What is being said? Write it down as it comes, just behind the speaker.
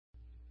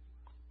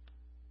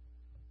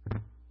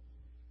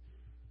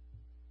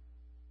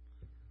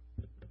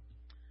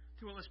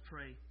Let's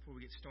pray before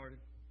we get started.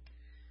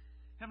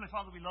 Heavenly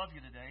Father, we love you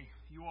today.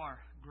 You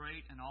are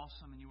great and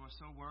awesome, and you are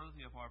so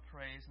worthy of our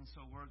praise and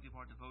so worthy of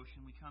our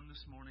devotion. We come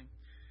this morning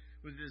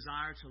with a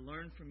desire to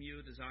learn from you,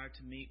 a desire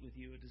to meet with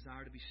you, a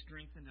desire to be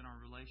strengthened in our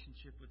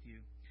relationship with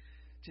you.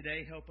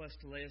 Today, help us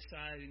to lay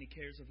aside any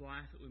cares of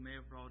life that we may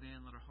have brought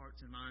in. Let our hearts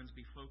and minds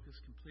be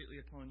focused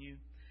completely upon you.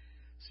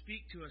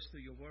 Speak to us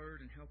through your word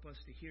and help us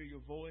to hear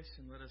your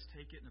voice, and let us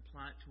take it and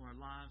apply it to our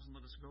lives, and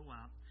let us go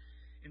out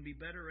and be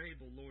better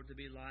able, Lord, to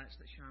be lights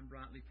that shine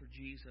brightly for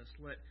Jesus.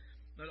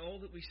 Let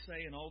all that we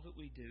say and all that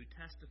we do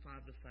testify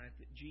of the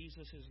fact that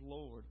Jesus is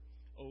Lord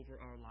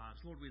over our lives.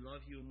 Lord, we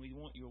love you and we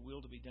want your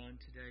will to be done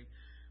today.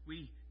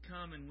 We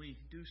come and we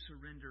do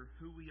surrender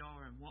who we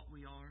are and what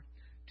we are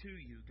to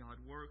you.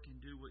 God, work and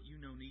do what you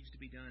know needs to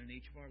be done in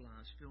each of our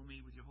lives. Fill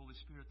me with your Holy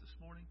Spirit this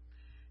morning.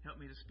 Help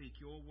me to speak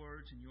your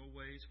words and your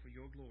ways for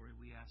your glory,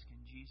 we ask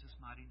in Jesus'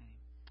 mighty name.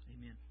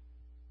 Amen.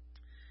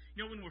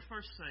 You know, when we're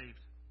first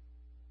saved,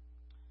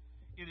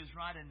 it is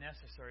right and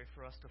necessary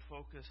for us to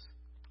focus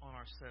on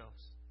ourselves.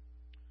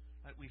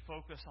 Right? We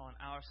focus on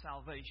our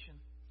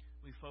salvation.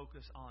 We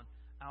focus on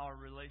our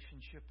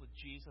relationship with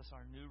Jesus,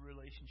 our new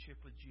relationship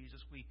with Jesus.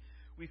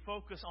 We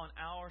focus on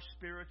our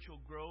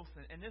spiritual growth,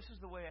 and this is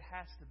the way it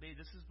has to be.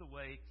 This is the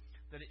way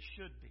that it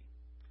should be.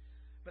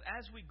 But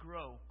as we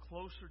grow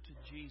closer to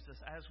Jesus,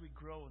 as we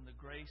grow in the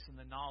grace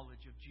and the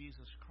knowledge of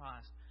Jesus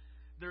Christ,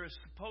 there is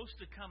supposed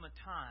to come a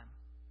time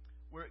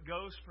where it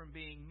goes from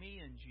being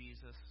me and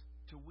Jesus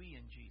to we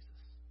and Jesus.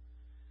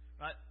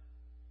 Right?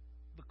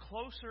 The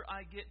closer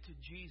I get to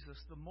Jesus,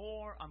 the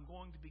more I'm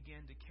going to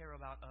begin to care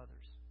about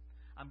others.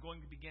 I'm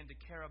going to begin to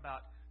care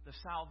about the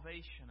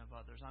salvation of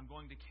others. I'm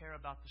going to care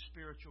about the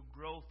spiritual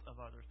growth of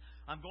others.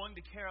 I'm going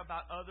to care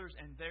about others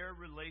and their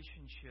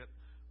relationship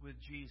with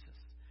Jesus.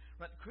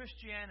 But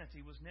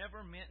Christianity was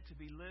never meant to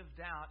be lived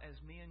out as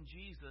me and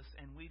Jesus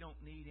and we don't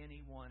need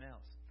anyone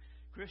else.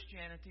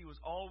 Christianity was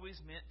always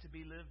meant to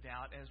be lived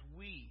out as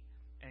we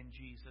and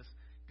Jesus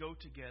go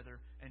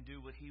together and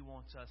do what He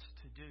wants us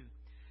to do.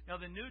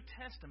 Now, the New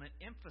Testament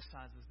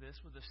emphasizes this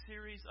with a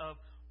series of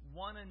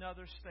one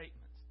another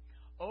statements.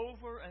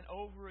 Over and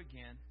over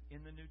again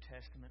in the New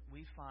Testament,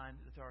 we find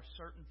that there are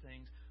certain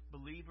things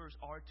believers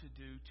are to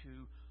do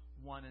to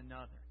one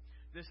another.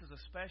 This is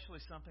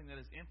especially something that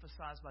is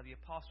emphasized by the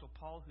Apostle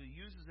Paul, who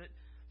uses it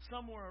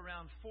somewhere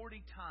around 40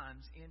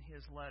 times in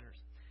his letters.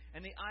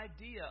 And the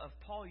idea of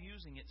Paul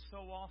using it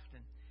so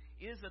often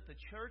is that the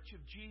church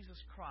of Jesus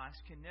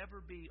Christ can never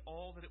be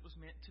all that it was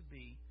meant to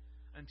be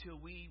until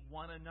we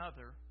one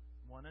another.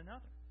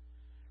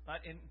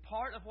 Right? And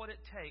part of what it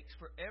takes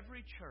for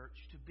every church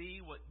to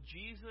be what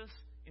Jesus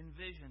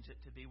envisions it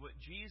to be, what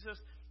Jesus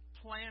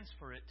plans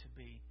for it to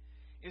be,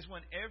 is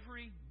when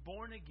every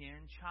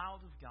born-again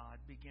child of God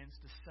begins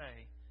to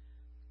say,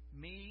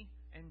 me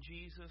and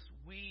Jesus,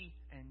 we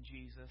and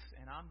Jesus,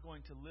 and I'm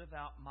going to live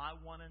out my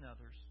one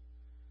another's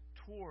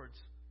towards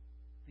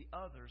the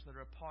others that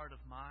are a part of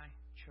my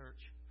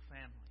church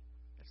family.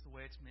 That's the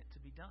way it's meant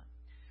to be done.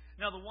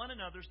 Now, the one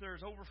another's,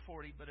 there's over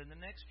 40, but in the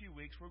next few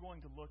weeks, we're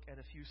going to look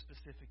at a few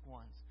specific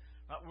ones.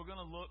 Right? We're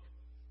going to look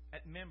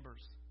at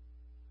members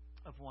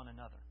of one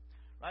another.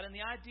 Right? And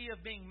the idea of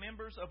being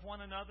members of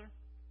one another,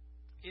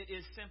 it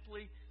is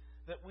simply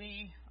that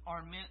we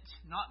are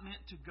not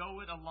meant to go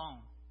it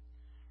alone.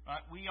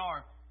 Right? We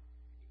are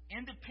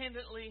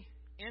independently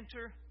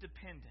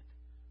interdependent.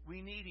 We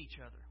need each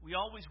other. We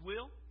always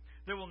will.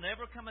 There will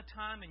never come a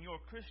time in your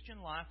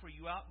Christian life where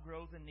you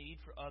outgrow the need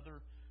for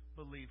other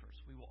believers.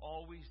 We will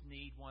always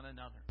need one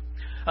another.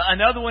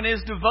 Another one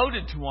is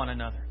devoted to one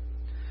another.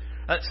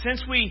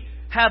 Since we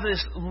have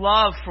this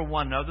love for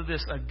one another,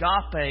 this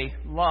agape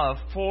love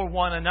for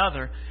one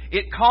another,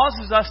 it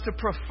causes us to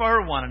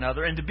prefer one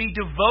another and to be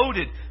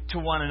devoted to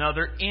one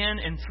another in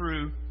and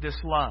through this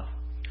love.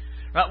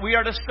 Right? We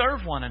are to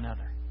serve one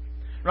another.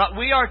 Right?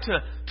 We are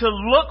to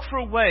look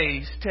for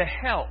ways to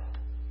help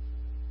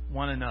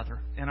one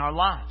another in our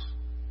lives.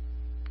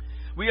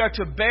 We are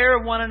to bear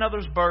one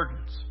another's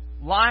burdens.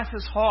 Life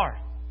is hard.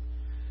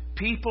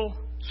 People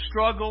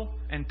struggle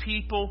and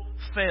people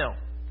fail.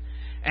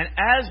 And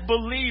as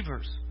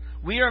believers,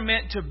 we are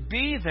meant to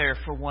be there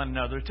for one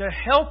another, to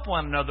help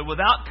one another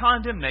without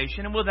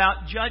condemnation and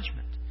without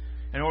judgment,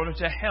 in order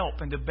to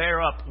help and to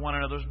bear up one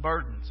another's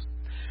burdens.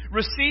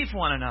 Receive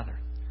one another.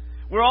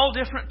 We're all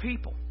different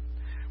people.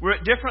 We're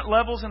at different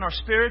levels in our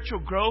spiritual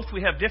growth.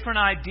 We have different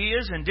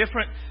ideas and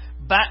different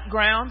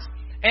backgrounds.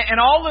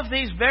 And all of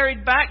these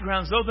varied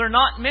backgrounds, though, they're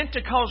not meant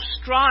to cause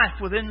strife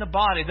within the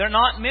body. They're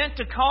not meant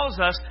to cause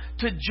us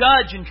to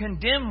judge and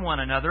condemn one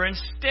another.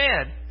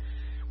 Instead,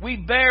 we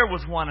bear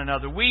with one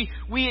another. We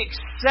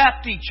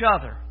accept each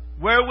other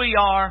where we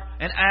are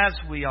and as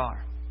we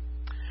are.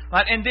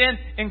 Right? And then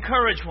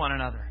encourage one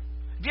another.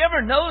 Do you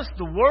ever notice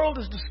the world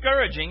is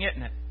discouraging,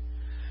 isn't it?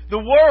 The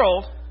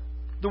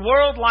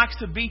world likes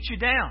to beat you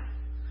down.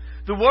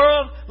 The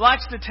world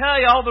likes to tell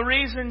you all the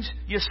reasons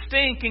you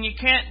stink and you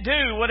can't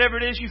do whatever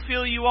it is you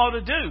feel you ought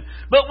to do.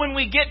 But when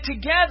we get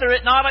together,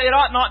 it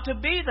ought not to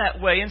be that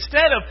way.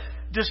 Instead of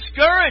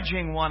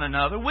discouraging one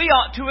another, we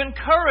ought to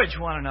encourage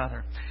one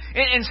another.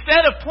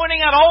 Instead of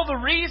pointing out all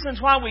the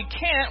reasons why we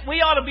can't,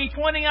 we ought to be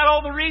pointing out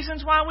all the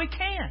reasons why we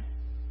can.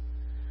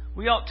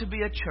 We ought to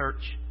be a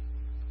church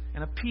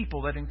and a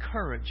people that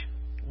encourage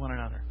one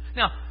another.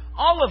 Now,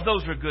 all of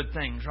those are good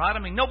things, right? I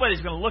mean,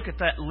 nobody's going to look at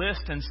that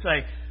list and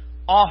say,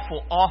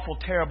 awful, awful,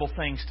 terrible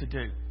things to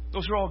do.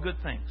 Those are all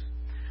good things.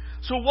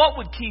 So what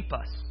would keep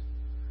us?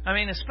 I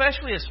mean,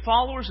 especially as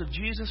followers of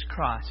Jesus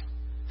Christ,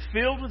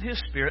 filled with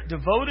His Spirit,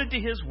 devoted to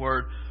His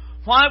Word,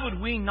 why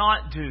would we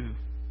not do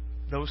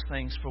those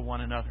things for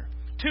one another?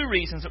 Two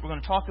reasons that we're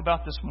going to talk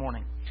about this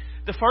morning.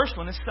 The first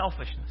one is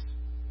selfishness.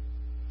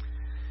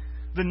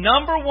 The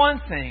number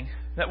one thing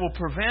that will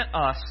prevent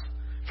us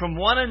from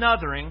one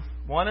anothering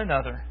one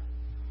another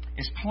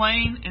is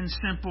plain and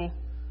simple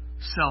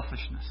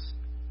selfishness.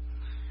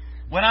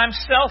 When I'm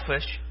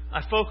selfish,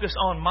 I focus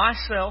on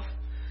myself,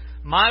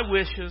 my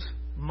wishes,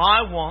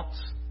 my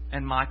wants,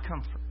 and my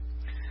comfort.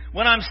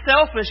 When I'm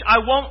selfish, I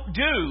won't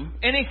do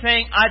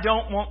anything I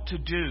don't want to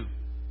do.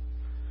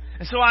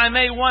 And so I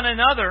may one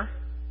another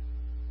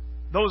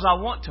those I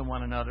want to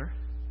one another,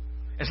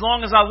 as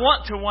long as I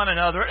want to one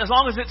another, as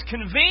long as it's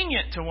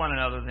convenient to one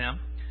another them.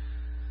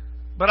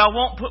 But I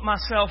won't put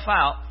myself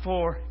out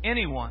for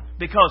anyone,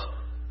 because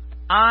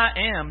I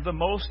am the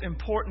most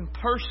important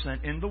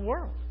person in the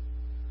world.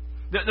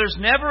 There's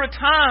never a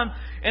time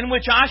in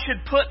which I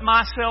should put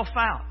myself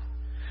out.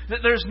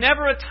 There's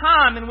never a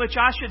time in which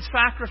I should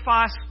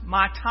sacrifice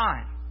my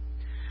time.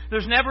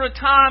 There's never a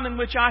time in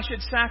which I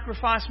should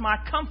sacrifice my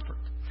comfort.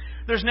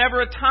 There's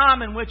never a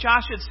time in which I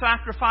should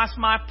sacrifice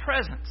my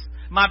presence,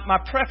 my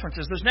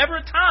preferences. There's never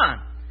a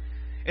time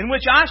in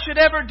which I should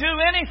ever do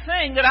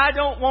anything that I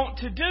don't want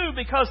to do,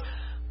 because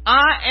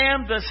I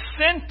am the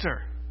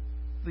center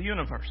of the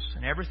universe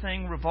and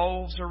everything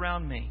revolves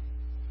around me.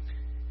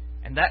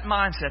 And that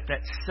mindset,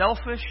 that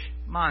selfish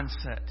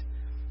mindset,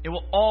 it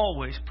will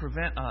always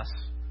prevent us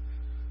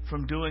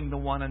from doing the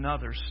one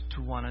another's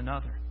to one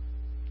another.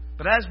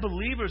 But as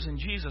believers in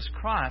Jesus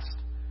Christ,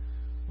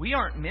 we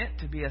aren't meant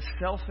to be a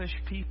selfish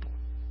people.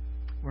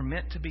 We're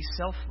meant to be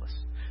selfless.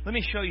 Let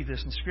me show you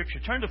this in Scripture.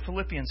 Turn to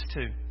Philippians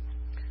 2.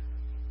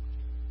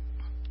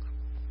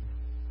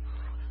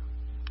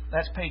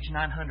 That's page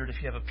 900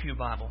 if you have a Pew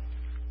Bible.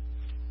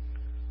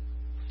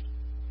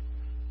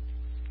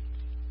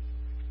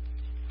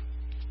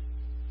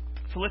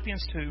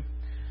 Philippians 2.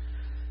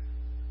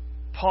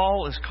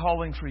 Paul is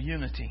calling for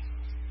unity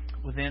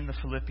within the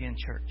Philippian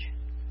church.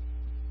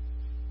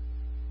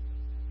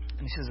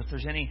 And he says, if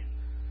there's any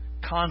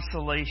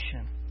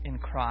consolation in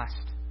Christ,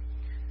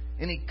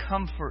 any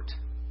comfort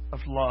of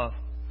love,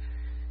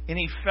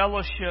 any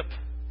fellowship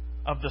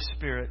of the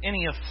Spirit,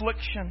 any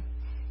affliction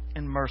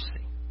and mercy.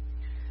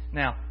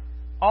 Now,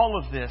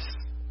 all of this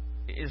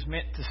is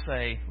meant to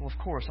say, well, of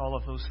course, all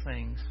of those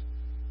things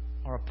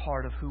are a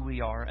part of who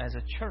we are as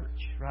a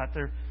church, right?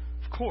 There,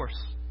 of course,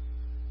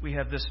 we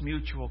have this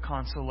mutual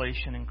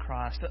consolation in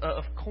Christ.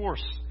 Of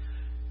course,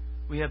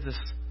 we have this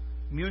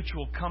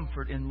mutual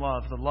comfort in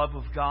love, the love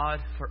of God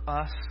for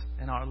us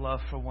and our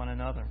love for one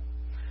another.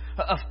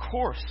 Of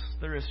course,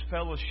 there is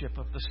fellowship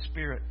of the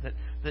Spirit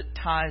that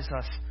ties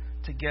us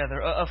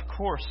together. Of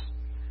course,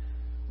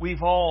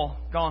 we've all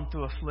gone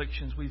through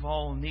afflictions. We've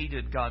all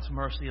needed God's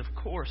mercy. Of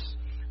course,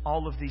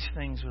 all of these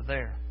things are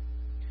there.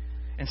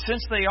 And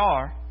since they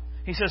are,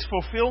 he says,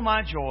 fulfill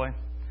my joy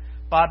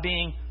by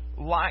being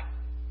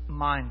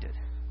like-minded,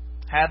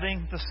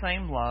 having the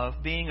same love,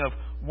 being of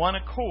one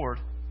accord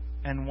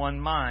and one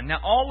mind. Now,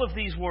 all of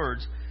these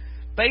words,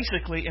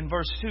 basically in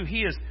verse 2,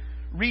 he is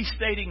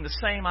restating the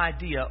same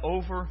idea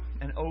over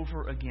and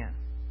over again.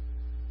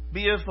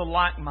 Be of the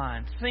like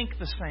mind. Think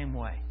the same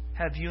way.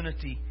 Have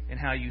unity in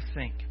how you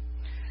think.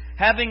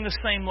 Having the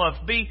same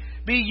love. Be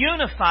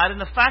unified in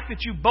the fact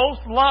that you both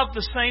love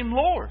the same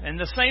Lord, and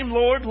the same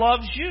Lord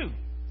loves you.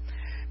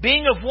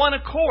 Being of one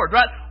accord,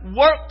 right?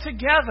 Work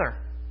together.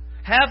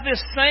 Have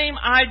this same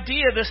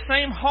idea, this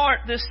same heart,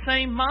 this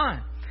same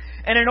mind.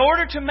 And in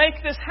order to make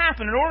this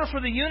happen, in order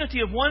for the unity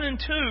of 1 and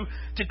 2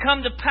 to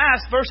come to pass,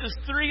 verses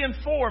 3 and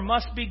 4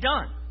 must be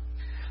done.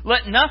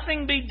 Let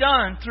nothing be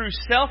done through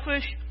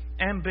selfish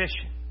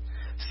ambition.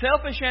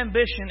 Selfish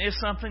ambition is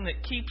something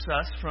that keeps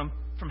us from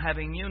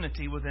having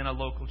unity within a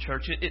local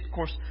church. It, of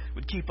course,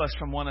 would keep us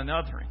from one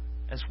another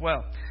as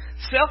well.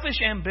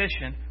 Selfish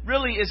ambition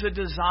really is a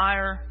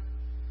desire.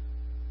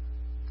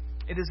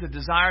 It is a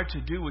desire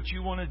to do what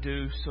you want to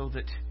do so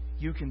that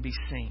you can be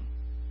seen.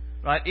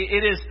 Right?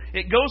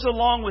 It goes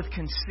along with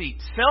conceit.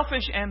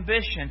 Selfish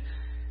ambition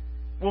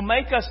will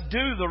make us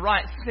do the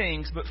right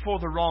things, but for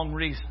the wrong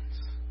reasons.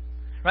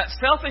 Right?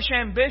 Selfish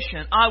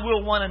ambition, I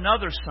will one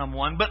another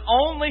someone, but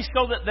only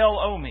so that they'll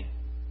owe me.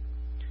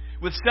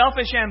 With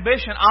selfish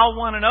ambition, I'll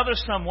one another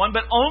someone,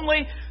 but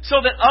only so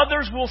that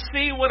others will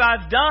see what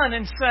I've done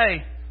and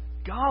say,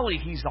 golly,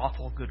 he's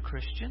awful good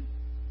Christian.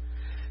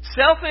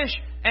 Selfish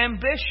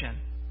ambition,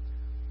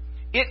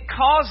 it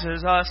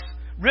causes us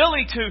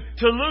really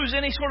to lose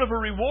any sort of a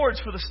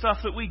rewards for the stuff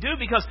that we do,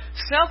 because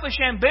selfish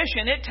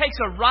ambition, it takes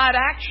a right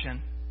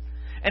action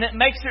and it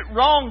makes it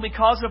wrong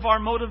because of our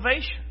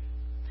motivation.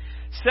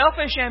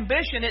 Selfish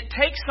ambition, it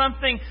takes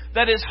something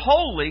that is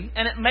holy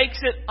and it makes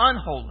it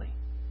unholy.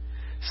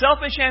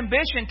 Selfish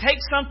ambition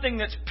takes something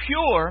that's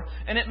pure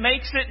and it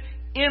makes it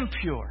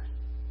impure.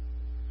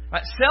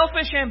 Right?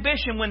 Selfish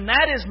ambition, when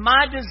that is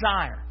my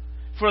desire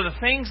for the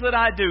things that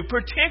I do,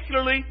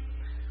 particularly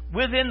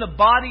within the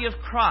body of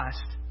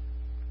Christ,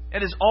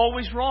 it is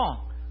always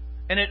wrong.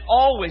 And it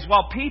always,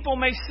 while people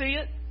may see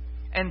it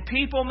and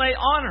people may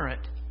honor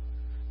it,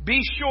 be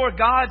sure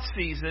God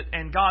sees it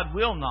and God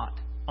will not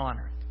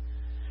honor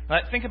it.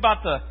 Right? Think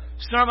about the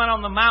Sermon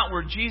on the Mount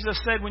where Jesus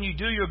said, when you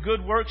do your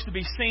good works to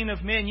be seen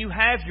of men, you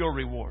have your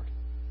reward.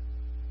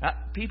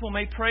 People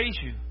may praise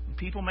you.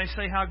 People may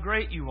say how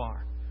great you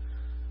are.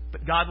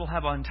 But God will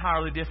have an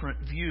entirely different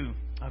view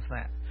of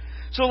that.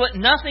 So let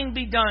nothing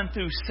be done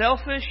through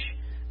selfish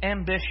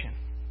ambition.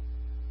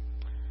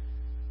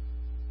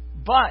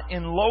 But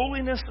in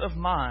lowliness of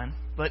mind,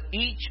 let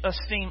each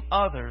esteem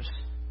others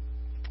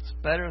as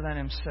better than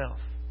himself.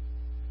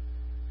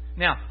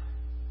 Now,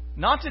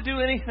 not to do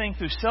anything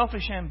through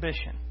selfish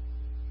ambition.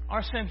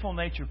 Our sinful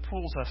nature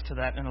pulls us to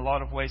that in a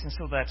lot of ways, and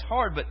so that's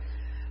hard. But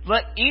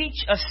let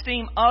each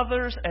esteem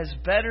others as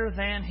better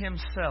than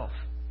himself.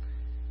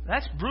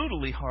 That's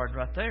brutally hard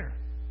right there.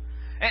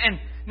 And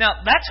now,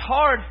 that's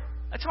hard.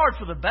 That's hard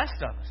for the best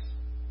of us.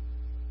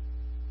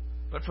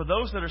 But for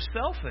those that are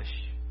selfish,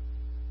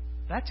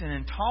 that's an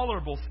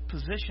intolerable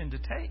position to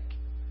take.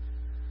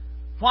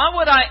 Why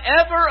would I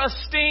ever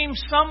esteem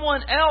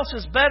someone else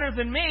as better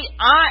than me?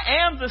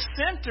 I am the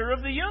center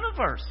of the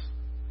universe.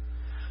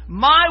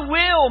 My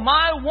will,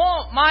 my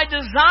want, my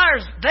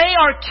desires, they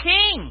are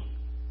king.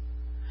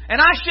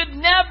 And I should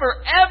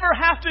never, ever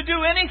have to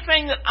do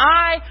anything that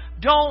I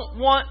don't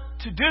want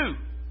to do.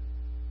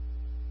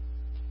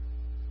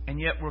 And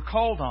yet we're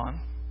called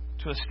on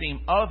to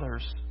esteem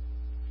others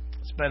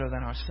as better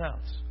than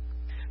ourselves.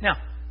 Now,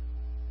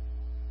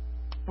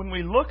 when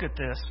we look at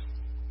this,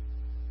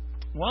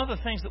 one of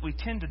the things that we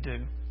tend to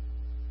do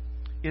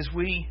is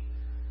we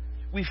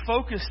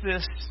focus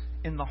this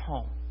in the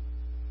home,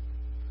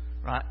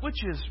 right? Which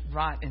is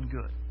right and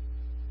good.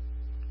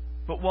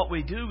 But what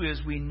we do is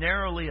we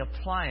narrowly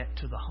apply it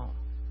to the home.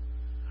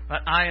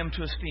 Right? I am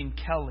to esteem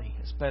Kelly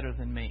as better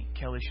than me.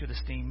 Kelly should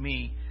esteem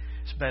me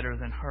as better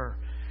than her.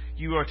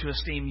 You are to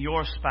esteem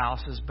your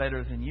spouse as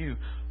better than you.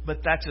 But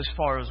that's as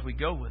far as we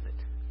go with it.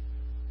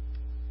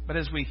 But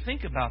as we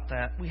think about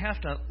that, we have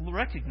to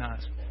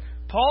recognize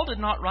Paul did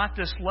not write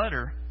this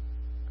letter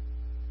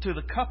to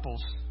the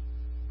couples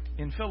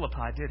in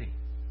Philippi, did he?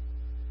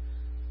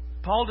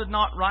 Paul did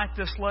not write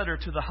this letter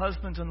to the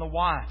husbands and the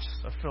wives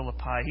of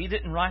Philippi. He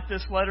didn't write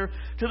this letter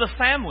to the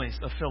families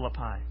of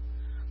Philippi.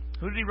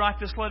 Who did he write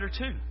this letter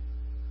to?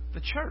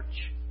 The church.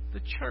 The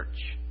church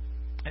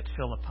at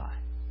Philippi.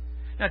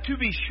 Now, to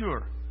be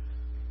sure,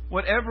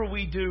 whatever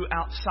we do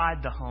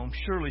outside the home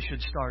surely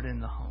should start in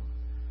the home.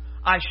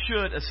 I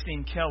should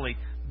esteem Kelly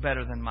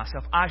better than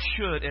myself. I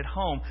should, at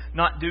home,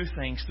 not do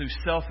things through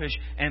selfish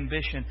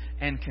ambition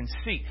and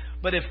conceit.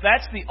 But if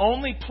that's the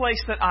only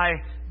place that I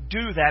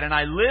do that and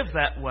I live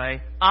that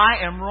way,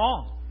 I am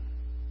wrong.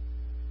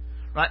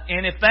 Right?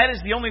 And if that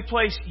is the only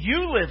place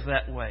you live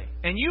that way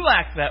and you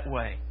act that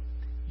way,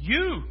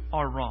 you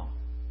are wrong.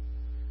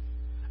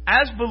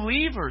 As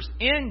believers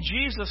in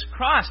Jesus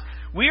Christ,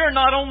 we are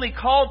not only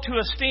called to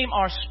esteem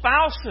our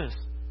spouses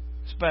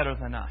as better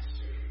than us.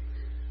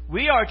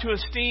 We are to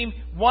esteem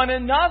one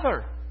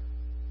another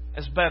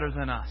as better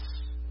than us.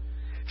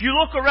 If you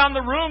look around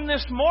the room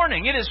this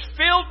morning, it is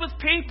filled with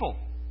people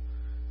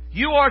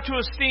you are to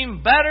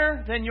esteem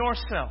better than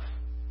yourself.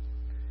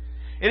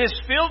 It is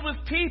filled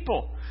with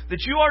people that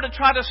you are to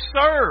try to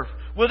serve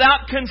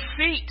without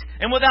conceit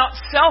and without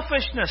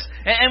selfishness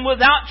and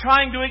without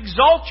trying to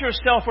exalt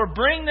yourself or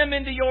bring them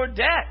into your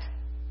debt.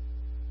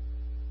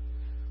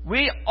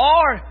 We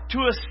are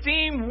to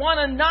esteem one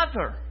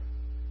another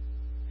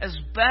as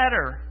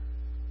better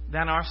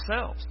than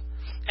ourselves.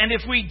 And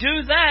if we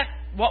do that,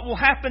 what will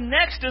happen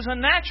next is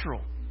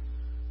unnatural.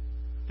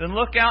 Then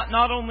look out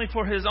not only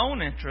for his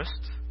own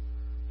interests,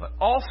 but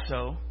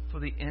also for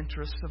the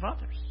interests of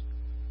others.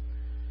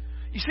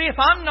 You see, if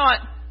I'm not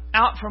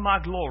out for my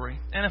glory,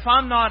 and if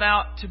I'm not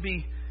out to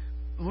be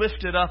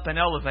lifted up and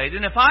elevated,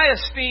 and if I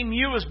esteem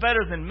you as better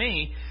than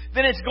me,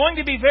 then it's going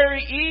to be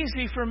very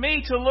easy for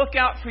me to look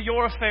out for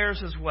your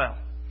affairs as well.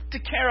 To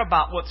care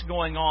about what's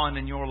going on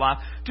in your life,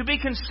 to be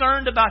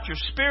concerned about your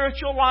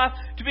spiritual life,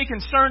 to be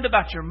concerned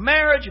about your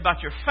marriage,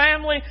 about your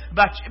family,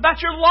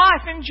 about your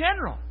life in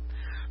general.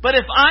 But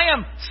if I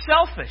am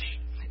selfish,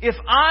 if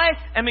I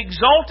am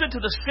exalted to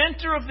the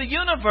center of the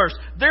universe,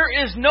 there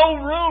is no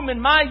room in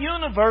my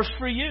universe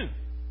for you.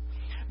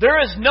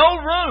 There is no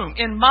room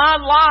in my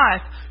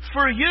life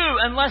for you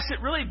unless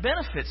it really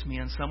benefits me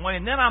in some way,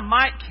 and then I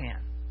might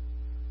can.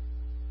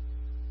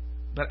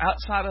 But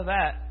outside of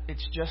that,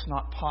 it's just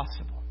not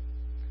possible.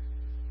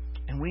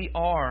 And we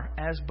are,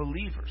 as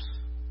believers,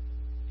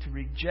 to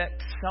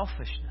reject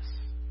selfishness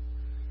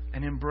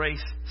and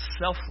embrace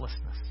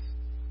selflessness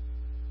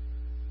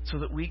so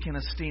that we can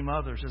esteem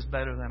others as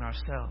better than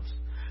ourselves.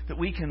 that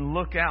we can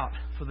look out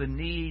for the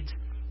needs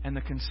and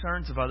the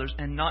concerns of others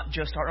and not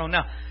just our own.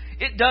 Now,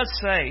 it does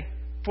say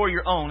for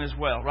your own as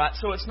well, right?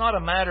 So it's not a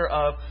matter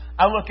of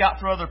I look out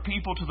for other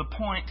people to the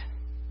point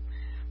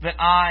that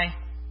I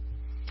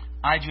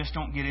just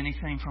don't get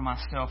anything for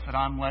myself, that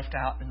I'm left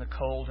out in the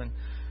cold and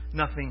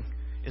nothing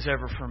is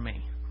ever for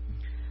me.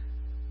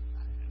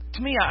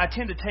 To me, I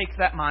tend to take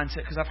that mindset,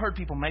 because I've heard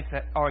people make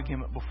that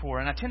argument before,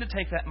 and I tend to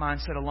take that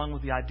mindset along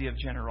with the idea of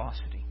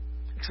generosity.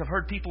 Because I've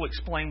heard people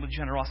explain with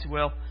generosity,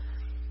 well,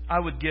 I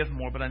would give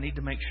more, but I need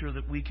to make sure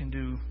that we can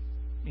do,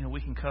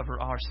 we can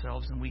cover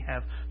ourselves and we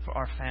have for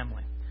our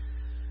family.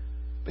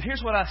 But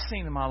here's what I've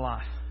seen in my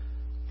life.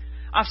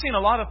 I've seen a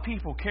lot of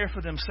people care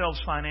for themselves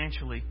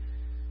financially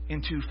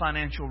into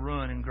financial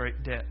ruin and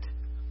great debt.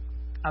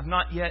 I've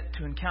not yet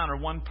to encounter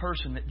one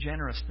person that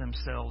generous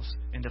themselves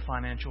into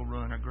financial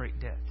ruin or great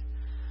debt.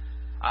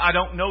 I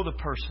don't know the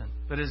person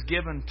that has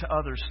given to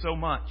others so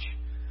much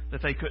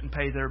that they couldn't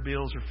pay their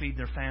bills or feed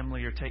their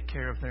family or take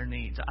care of their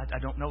needs. I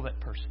don't know that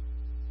person.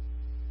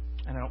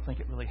 And I don't think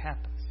it really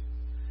happens.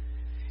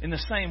 In the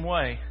same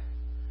way,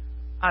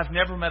 I've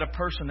never met a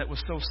person that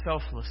was so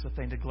selfless that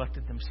they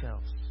neglected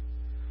themselves.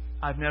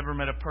 I've never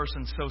met a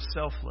person so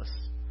selfless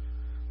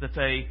that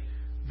they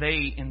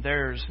in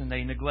theirs and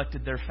they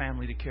neglected their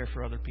family to care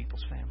for other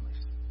people's families.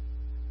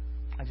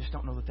 I just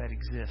don't know that that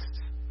exists.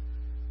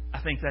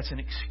 I think that's an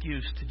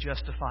excuse to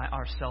justify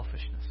our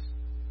selfishness.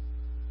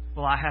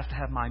 Well, I have to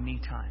have my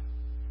me time.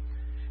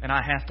 And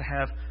I have to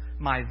have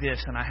my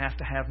this and I have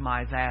to have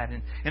my that.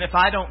 And if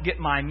I don't get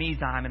my me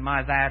time and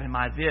my that and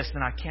my this,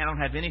 then I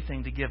don't have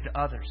anything to give to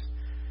others.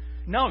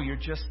 No, you're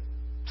just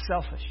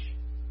selfish.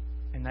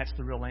 And that's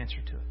the real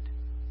answer to it.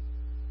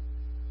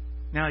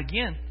 Now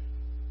again,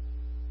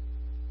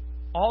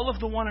 all of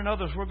the one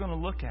another's we're going to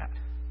look at,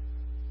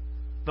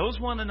 those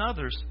one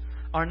another's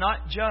are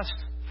not just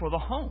for the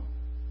home.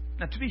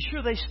 Now, to be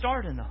sure, they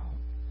start in the home.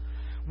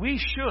 We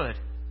should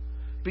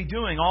be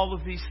doing all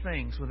of these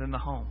things within the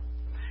home.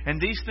 And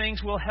these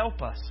things will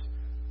help us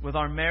with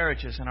our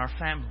marriages and our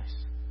families.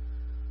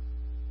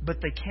 But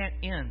they can't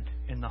end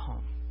in the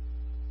home.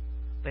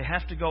 They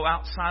have to go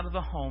outside of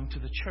the home to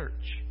the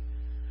church.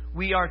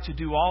 We are to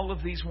do all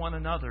of these one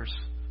another's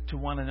to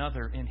one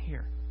another in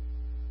here.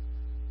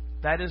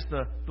 That is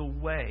the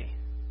way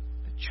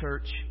the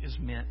church is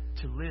meant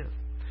to live.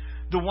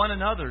 The one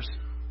another's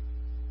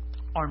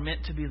are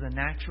meant to be the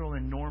natural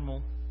and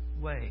normal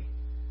way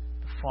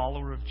the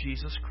follower of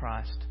Jesus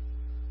Christ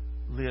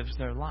lives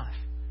their life.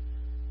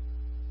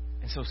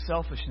 And so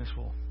selfishness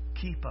will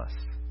keep us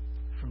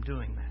from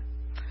doing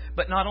that.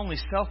 But not only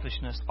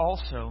selfishness,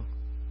 also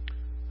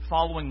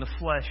following the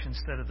flesh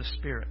instead of the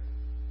Spirit.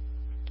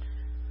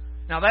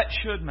 Now that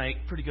should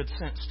make pretty good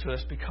sense to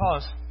us,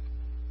 because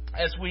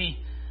as we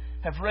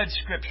have read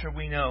Scripture,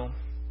 we know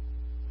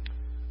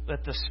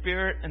that the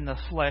Spirit and the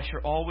flesh are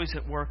always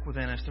at work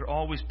within us. They're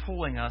always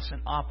pulling us in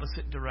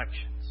opposite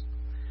directions.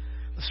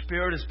 The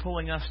Spirit is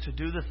pulling us to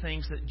do the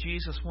things that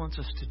Jesus wants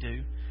us to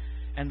do,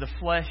 and the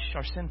flesh,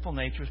 our sinful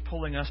nature, is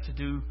pulling us to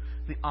do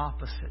the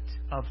opposite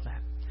of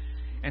that.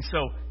 And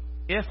so,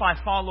 if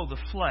I follow the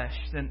flesh,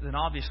 then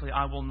obviously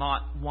I will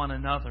not one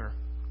another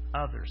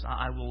others.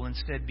 I will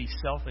instead be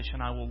selfish,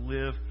 and I will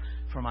live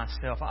for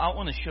myself. I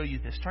want to show you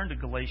this. Turn to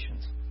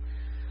Galatians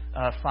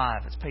 5.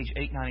 It's page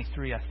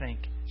 893, I think.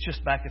 It's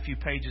just back a few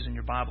pages in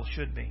your Bible,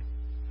 should be.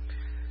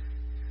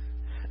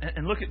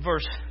 And look at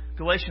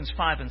Galatians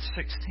 5 and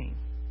 16.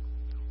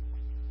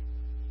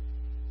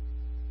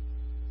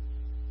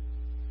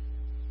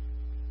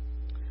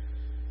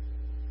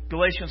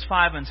 Galatians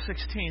 5 and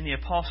 16, the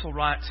apostle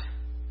writes,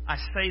 I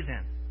say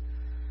then,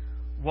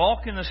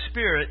 walk in the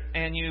Spirit,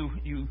 and you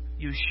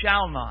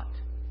shall not.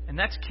 And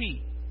that's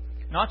key.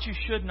 Not you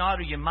should not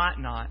or you might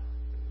not,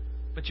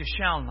 but you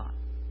shall not.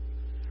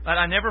 But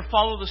I never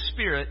follow the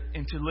Spirit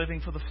into living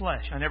for the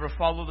flesh. I never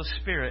follow the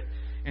Spirit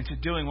into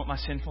doing what my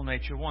sinful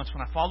nature wants.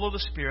 When I follow the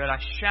Spirit, I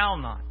shall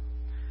not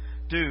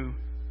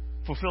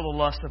fulfill the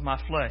lust of my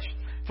flesh.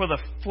 For the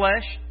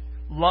flesh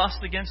lusts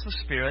against the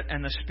Spirit,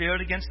 and the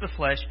Spirit against the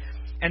flesh,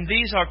 and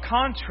these are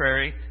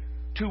contrary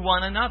to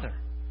one another,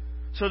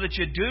 so that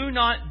you do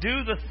not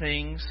do the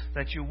things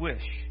that you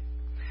wish.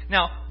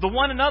 Now, the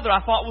one another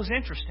I thought was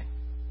interesting.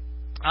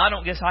 I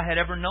don't guess I had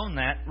ever known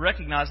that,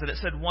 recognized that it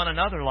said one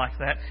another like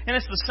that. And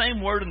it's the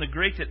same word in the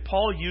Greek that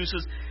Paul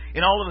uses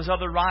in all of his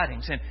other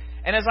writings.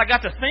 And as I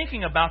got to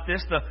thinking about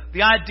this,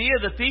 the idea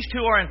that these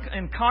two are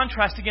in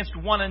contrast against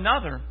one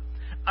another,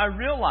 I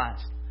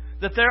realized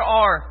that there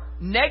are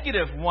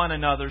negative one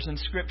another's in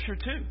Scripture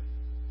too.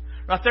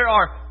 Right? There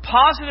are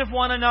positive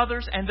one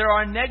another's and there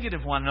are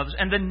negative one another's.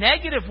 And the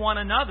negative one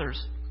another's,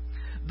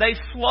 they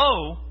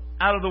flow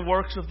out of the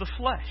works of the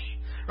flesh.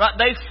 Right?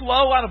 They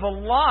flow out of a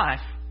life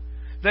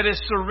that is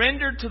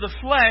surrendered to the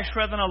flesh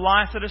rather than a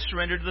life that is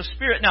surrendered to the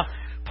Spirit. Now,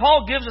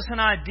 Paul gives us an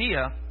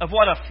idea of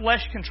what a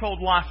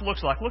flesh-controlled life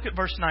looks like. Look at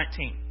verse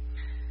 19.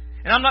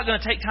 And I'm not going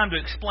to take time to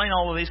explain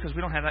all of these because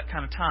we don't have that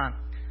kind of time.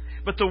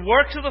 But the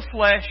works of the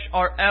flesh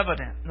are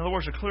evident. In other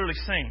words, are clearly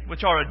seen,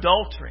 which are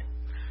adultery,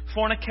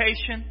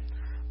 fornication,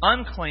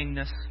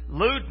 uncleanness,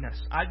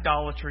 lewdness,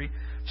 idolatry,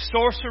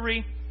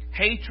 sorcery,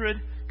 hatred,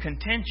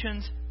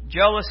 contentions,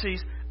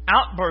 jealousies,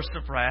 outbursts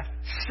of wrath,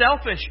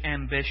 selfish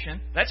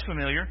ambition, that's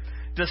familiar,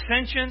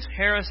 dissensions,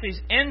 heresies,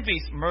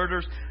 envies,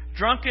 murders,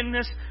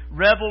 drunkenness,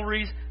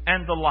 revelries,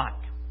 and the like.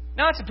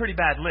 Now that's a pretty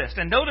bad list.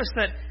 And notice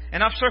that,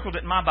 and I've circled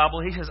it in my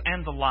Bible, he says,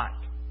 and the like.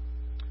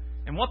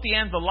 And what the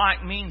and the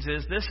like means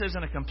is this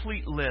isn't a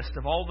complete list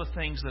of all the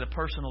things that a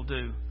person will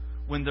do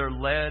when they're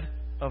led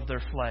of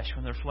their flesh,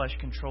 when their flesh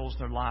controls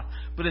their life.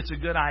 But it's a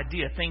good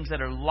idea, things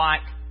that are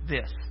like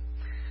this.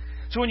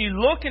 So when you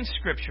look in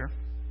Scripture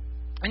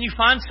and you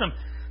find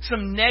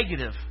some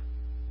negative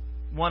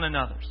one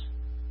another's,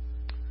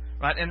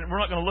 right? And we're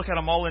not going to look at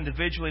them all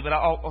individually, but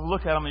I'll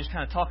look at them and just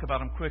kind of talk about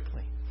them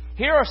quickly.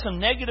 Here are some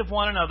negative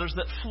one another's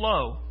that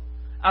flow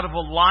out of a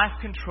life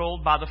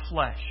controlled by the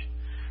flesh.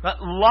 Right?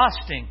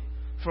 Lusting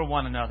for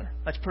one another.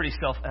 That's pretty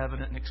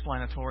self-evident and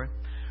explanatory.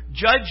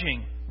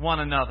 Judging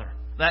one another.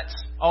 That's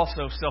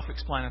also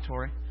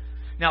self-explanatory.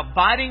 Now,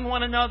 biting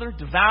one another,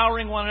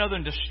 devouring one another,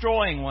 and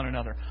destroying one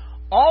another.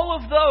 All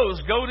of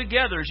those go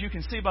together, as you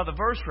can see by the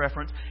verse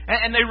reference,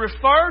 and they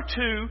refer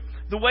to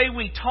the way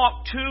we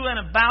talk to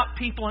and about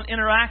people and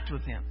interact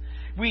with them.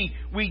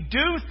 We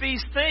do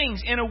these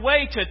things in a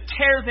way to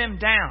tear them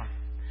down.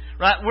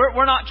 Right?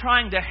 We're not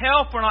trying to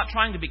help. We're not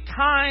trying to be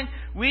kind.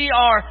 We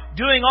are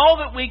doing all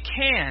that we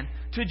can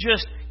to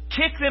just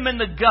kick them in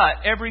the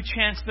gut every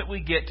chance that we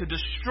get to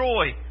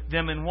destroy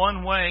them in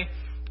one way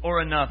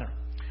or another.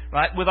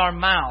 Right? With our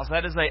mouths.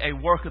 That is a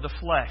work of the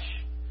flesh.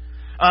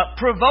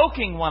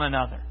 Provoking one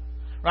another.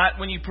 Right?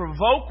 When you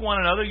provoke one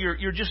another,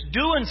 you're just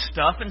doing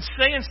stuff and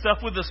saying stuff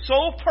with the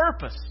sole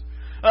purpose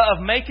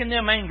of making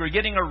them angry,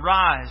 getting a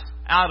rise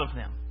out of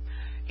them.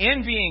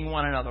 Envying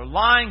one another,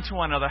 lying to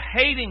one another,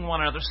 hating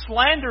one another,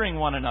 slandering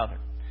one another.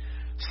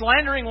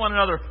 Slandering one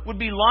another would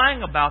be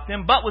lying about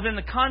them, but within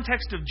the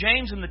context of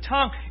James and the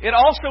tongue, it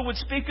also would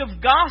speak of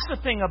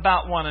gossiping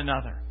about one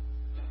another.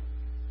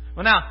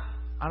 Well, now,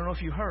 I don't know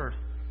if you heard,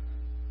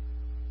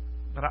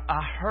 but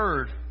I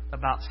heard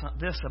about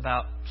this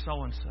about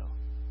so-and-so.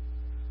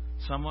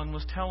 Someone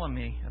was telling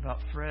me about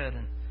Fred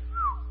and,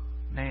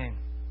 man,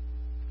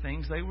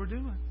 things they were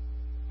doing.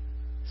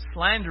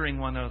 Slandering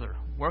one another,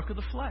 work of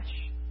the flesh.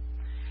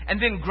 And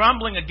then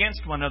grumbling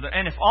against one another.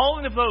 And if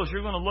all of those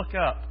you're going to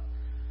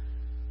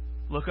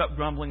look up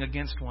grumbling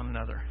against one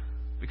another.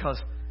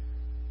 Because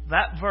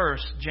that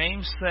verse,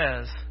 James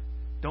says,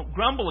 don't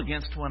grumble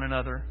against one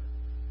another,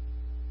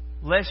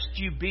 lest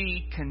you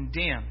be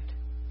condemned.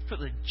 For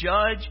the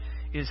judge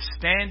is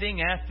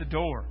standing at the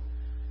door.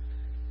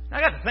 Now, I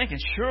got to thinking,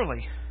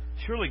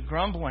 surely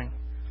grumbling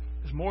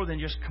is more than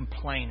just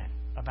complaining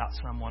about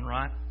someone,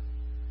 right?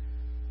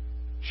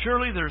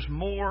 Surely there's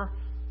more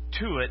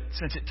to it,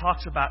 since it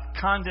talks about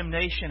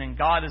condemnation and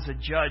God as a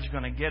judge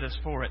going to get us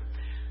for it.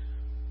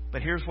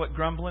 But here's what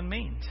grumbling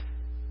means.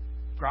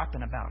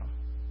 Griping about them.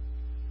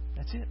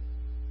 That's it.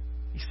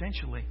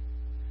 Essentially.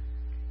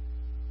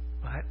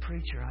 Well, that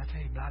preacher, I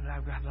tell you, blah,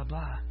 blah, blah, blah,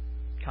 blah.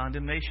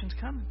 Condemnation's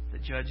coming. The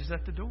judge is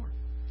at the door.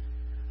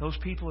 Those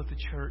people at the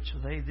church,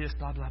 they this,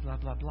 blah, blah, blah,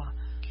 blah, blah.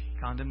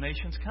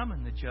 Condemnation's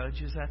coming. The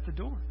judge is at the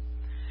door.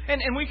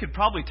 And we could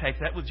probably take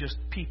that with just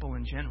people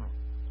in general.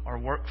 Our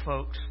work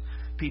folks,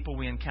 people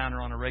we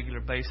encounter on a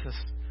regular basis.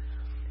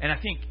 And I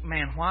think,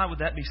 man, why would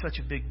that be such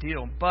a big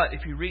deal? But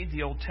if you read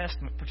the Old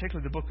Testament,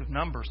 particularly the book of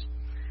Numbers,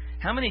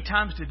 how many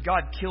times did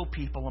God kill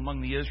people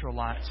among the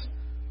Israelites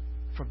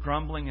for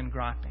grumbling and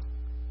griping?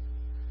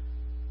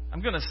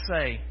 I'm going to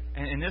say,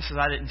 and this is,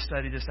 I didn't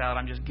study this out,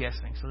 I'm just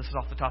guessing, so this is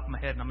off the top of my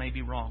head and I may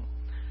be wrong.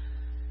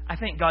 I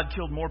think God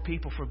killed more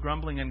people for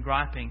grumbling and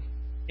griping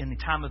in the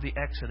time of the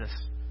Exodus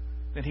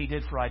than He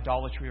did for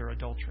idolatry or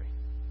adultery.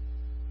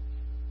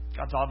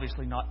 God's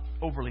obviously not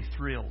overly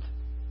thrilled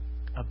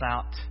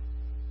about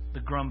the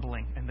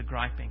grumbling and the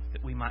griping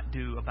that we might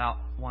do about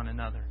one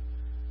another.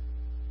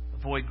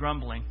 Avoid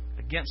grumbling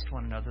against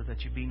one another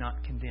that you be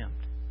not condemned.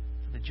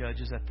 For the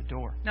judge is at the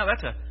door. Now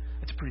that's a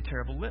pretty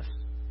terrible list.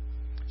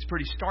 It's a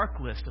pretty stark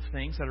list of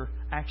things that are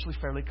actually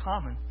fairly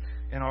common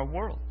in our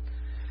world.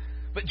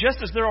 But just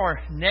as there are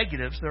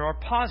negatives, there are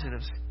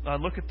positives.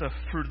 Look at the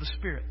fruit of the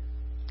Spirit.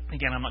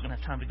 Again, I'm not going to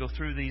have time to go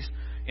through these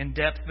in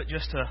depth, but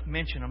just to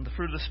mention them. The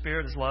fruit of the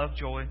Spirit is love,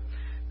 joy,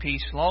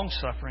 peace,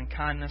 long-suffering,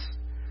 kindness,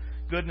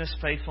 goodness,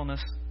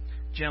 faithfulness,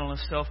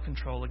 gentleness,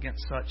 self-control.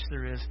 Against such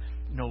there is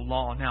no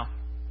law. Now,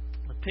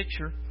 the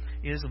picture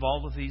is of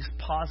all of these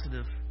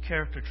positive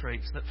character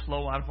traits that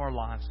flow out of our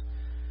lives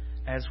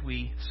as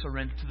we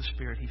surrender to the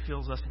Spirit. He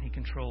fills us and He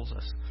controls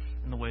us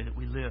in the way that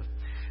we live.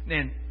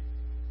 And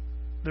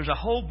there's a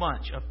whole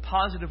bunch of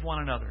positive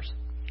one another's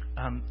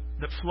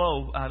that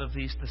flow out of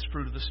this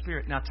fruit of the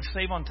Spirit. Now, to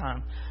save on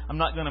time, I'm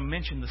not going to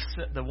mention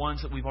the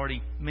ones that we've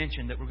already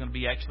mentioned that we're going to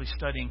be actually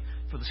studying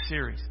for the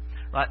series.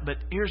 Right? But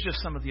here's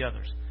just some of the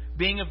others.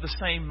 Being of the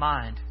same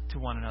mind to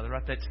one another.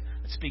 Right? That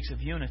speaks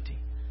of unity.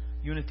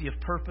 Unity of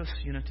purpose,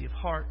 unity of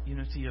heart,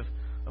 unity of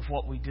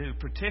what we do,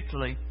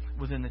 particularly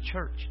within the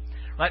church.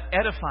 Right?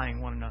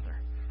 Edifying one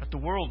another. Right? The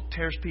world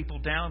tears people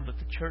down, but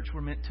the church,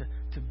 we're meant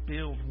to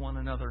build one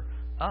another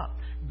up.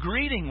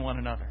 Greeting one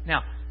another.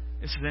 Now,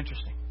 this is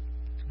interesting.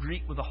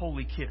 Greet with a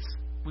holy kiss.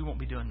 We won't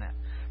be doing that.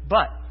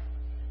 But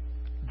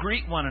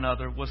greet one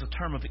another was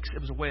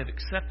it was a way of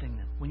accepting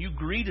them. When you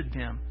greeted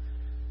them,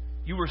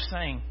 you were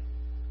saying,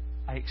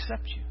 I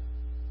accept you.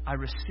 I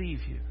receive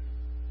you.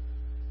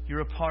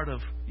 You're a part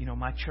of,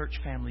 my church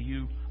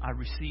family. I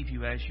receive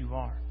you as you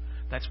are.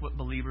 That's what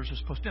believers are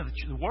supposed to do.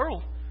 The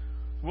world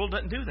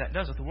doesn't do that,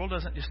 does it? The world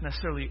doesn't just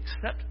necessarily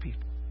accept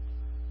people,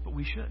 but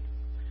we should.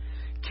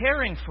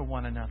 Caring for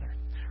one another.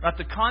 Right?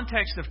 The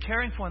context of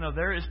caring for one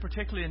another is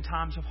particularly in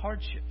times of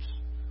hardships.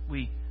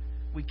 We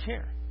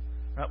care.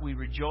 Right? We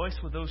rejoice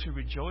with those who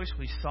rejoice.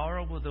 We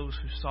sorrow with those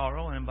who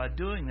sorrow. And by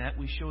doing that,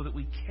 we show that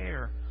we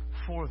care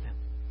for them.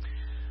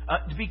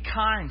 To be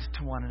kind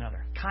to one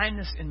another.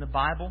 Kindness in the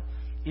Bible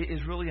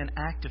is really an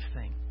active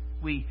thing.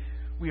 We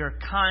are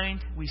kind.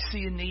 We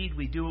see a need.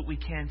 We do what we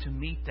can to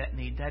meet that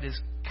need. That is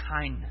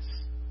kindness.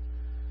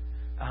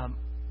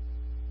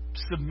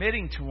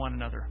 Submitting to one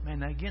another.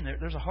 Man, again,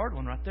 there's a hard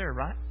one right there,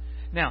 right?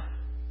 Now,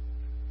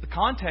 the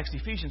context,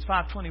 Ephesians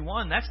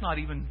 5:21, that's not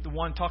even the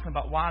one talking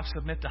about wives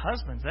submit to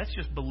husbands. That's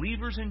just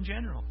believers in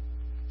general.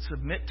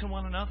 Submit to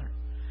one another.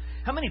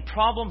 How many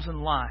problems in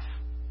life,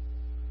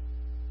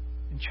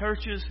 in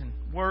churches and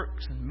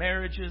works and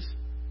marriages,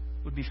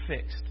 would be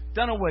fixed,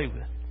 done away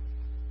with?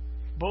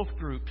 Both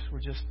groups were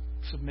just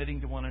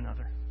submitting to one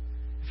another.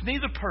 If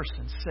neither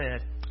person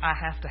said, I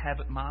have to have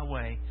it my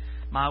way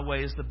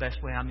is the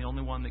best way, I'm the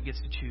only one that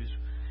gets to choose.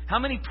 How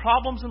many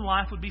problems in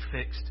life would be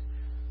fixed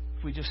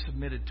if we just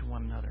submitted to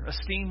one another?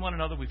 Esteem one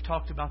another, we've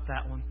talked about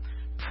that one.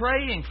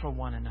 Praying for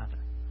one another.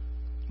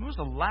 When was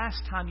the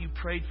last time you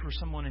prayed for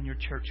someone in your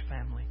church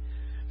family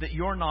that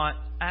you're not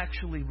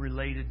actually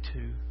related to?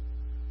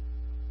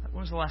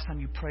 When was the last time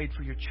you prayed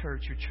for your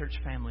church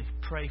family?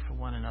 Pray for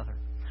one another.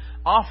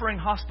 Offering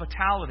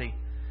hospitality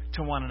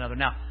to one another.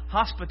 Now,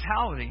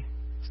 hospitality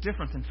is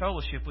different than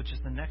fellowship, which is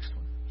the next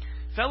one.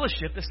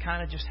 Fellowship is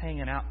kind of just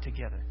hanging out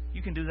together.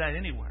 You can do that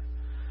anywhere.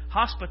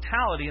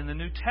 Hospitality in the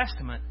New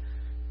Testament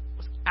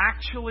was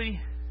actually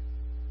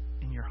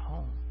in your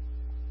home.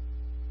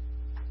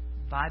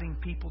 Inviting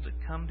people to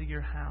come to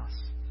your house.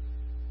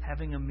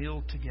 Having a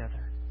meal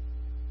together.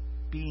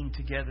 Being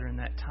together in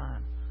that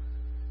time.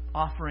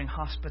 Offering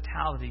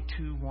hospitality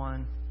to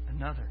one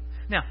another.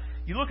 Now,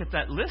 you look at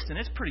that list and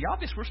it's pretty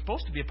obvious we're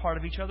supposed to be a part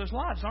of each other's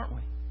lives, aren't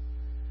we?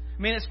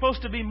 I mean, it's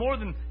supposed to be more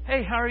than,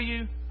 hey, how are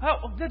you?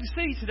 Oh, good to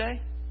see you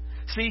today.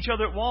 See each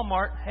other at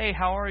Walmart. Hey,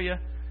 how are you?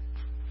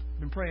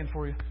 Been praying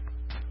for you.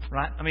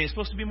 Right? I mean, it's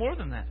supposed to be more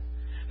than that.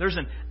 There's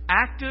an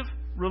active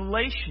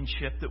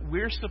relationship that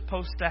we're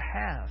supposed to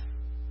have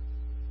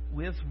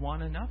with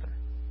one another.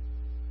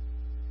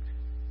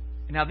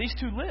 Now, these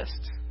two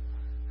lists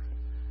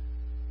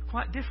are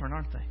quite different,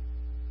 aren't they?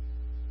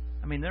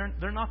 I mean,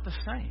 they're not the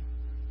same.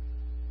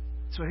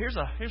 So here's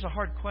a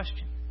hard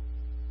question.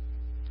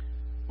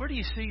 Where do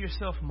you see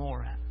yourself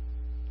more at?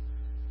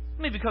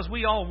 I mean, because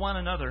we all one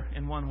another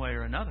in one way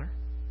or another.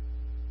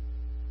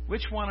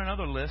 Which one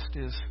another list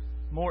is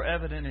more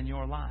evident in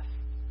your life?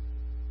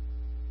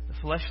 The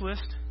flesh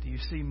list? Do you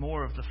see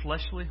more of the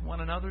fleshly one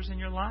another's in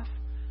your life?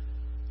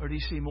 Or do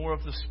you see more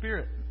of the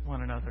spirit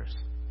one another's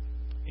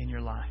in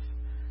your life?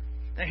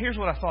 Now, here's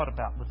what I thought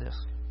about with this.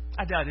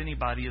 I doubt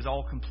anybody is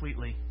all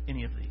completely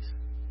any of these.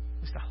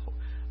 At least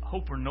I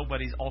hope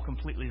nobody's all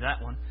completely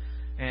that one.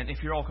 And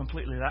if you're all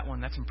completely that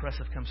one, that's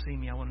impressive. Come see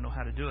me. I want to know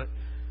how to do it.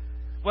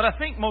 What I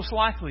think most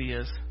likely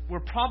is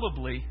we're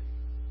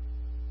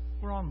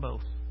on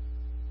both.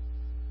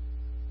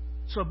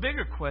 So a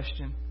bigger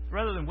question,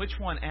 rather than which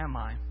one am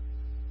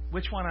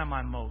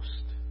I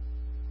most?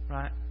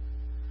 Right?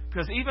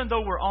 Because even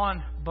though we're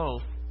on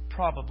both,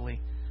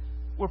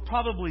 we're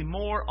probably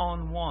more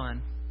on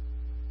one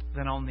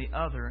than on the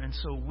other. And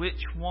so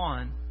which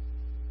one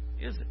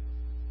is it?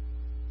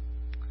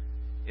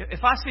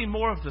 If I see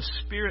more of the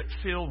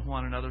Spirit-filled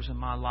one another's in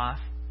my life,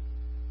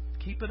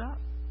 keep it up.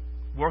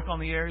 Work on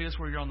the areas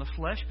where you're on the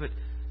flesh, but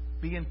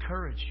be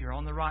encouraged. You're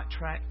on the right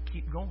track.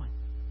 Keep going.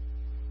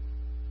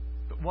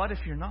 But what if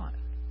you're not?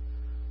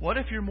 What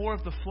if you're more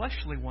of the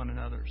fleshly one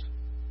another's?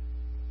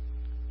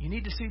 You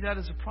need to see that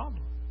as a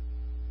problem.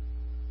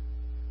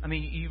 I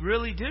mean, you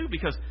really do,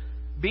 because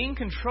being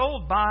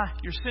controlled by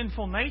your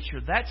sinful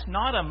nature, that's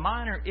not a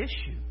minor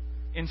issue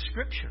in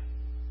Scripture.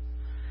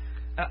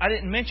 I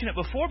didn't mention it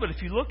before, but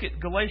if you look at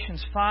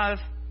Galatians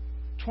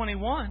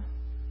 5:21,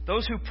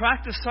 those who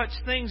practice such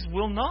things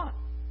will not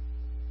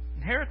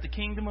inherit the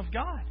kingdom of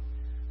God.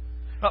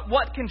 But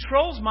what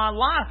controls my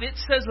life, it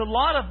says a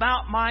lot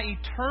about my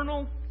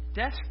eternal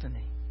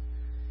destiny.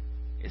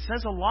 It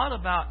says a lot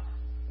about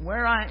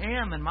where I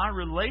am and my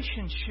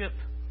relationship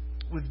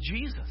with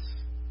Jesus.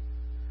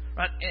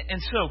 Right?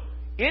 And so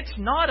it's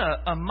not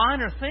a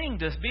minor thing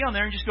to be on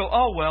there and just go,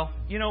 oh, well,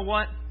 you know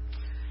what?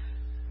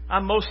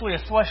 I'm mostly a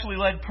fleshly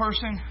led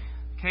person.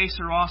 Que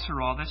sera,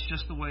 sera. That's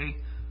just the way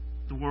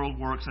the world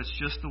works. That's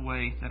just the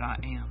way that I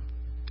am.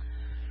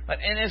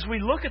 And as we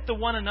look at the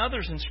one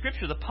another's in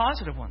Scripture, the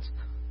positive ones,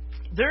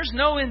 there's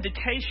no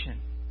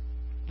indication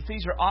that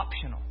these are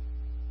optional.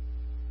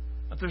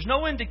 But there's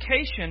no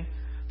indication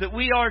that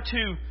we are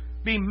to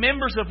be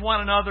members of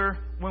one another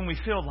when we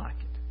feel like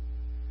it.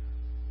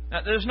 Now,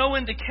 there's no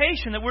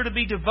indication that we're to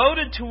be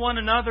devoted to one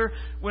another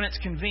when it's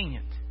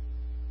convenient.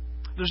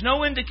 There's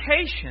no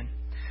indication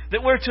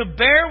that we're to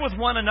bear with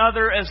one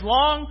another as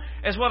long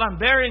as what I'm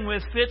bearing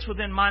with fits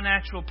within my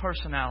natural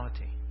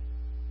personality.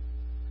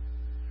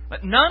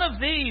 But none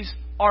of these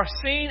are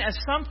seen as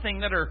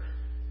something that are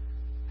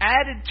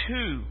added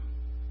to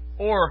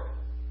or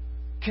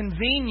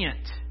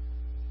convenient.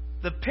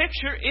 The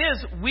picture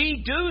is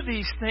we do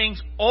these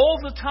things all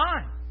the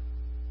time.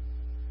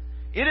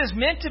 It is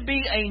meant to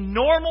be a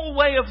normal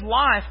way of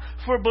life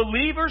for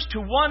believers to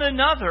one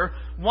another.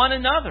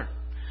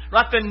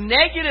 Right? The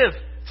negative,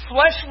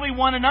 fleshly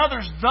one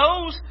another's,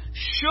 those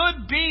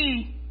should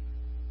be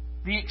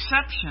the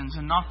exceptions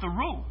and not the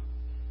rule.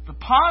 The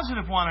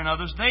positive one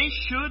another's, they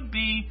should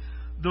be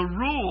the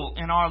rule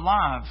in our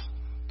lives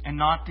and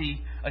not the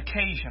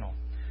occasional.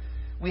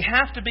 We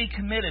have to be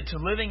committed to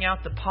living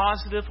out the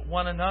positive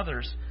one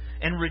another's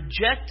and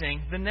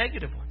rejecting the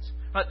negative ones.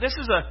 Right? This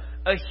is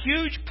a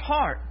huge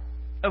part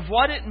of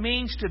what it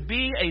means to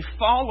be a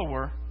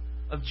follower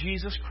of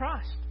Jesus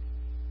Christ.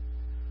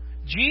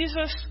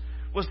 Jesus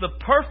was the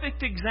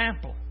perfect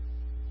example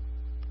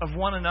of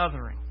one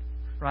anothering,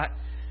 right?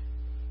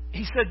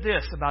 He said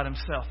this about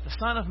Himself: the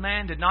Son of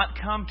Man did not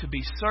come to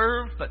be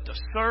served, but to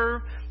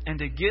serve and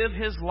to give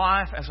His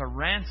life as a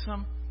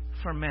ransom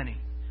for many.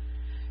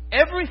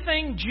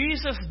 Everything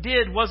Jesus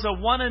did was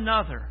a one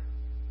another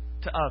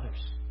to others.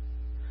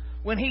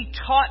 When He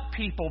taught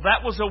people,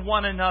 that was a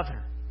one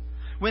another.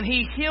 When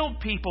He healed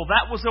people,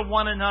 that was a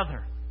one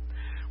another.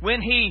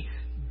 When He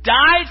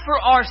died for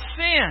our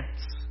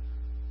sins,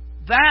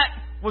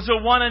 that was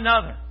a one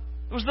another.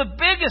 It was the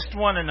biggest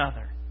one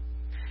another.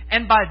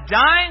 And by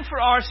dying for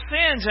our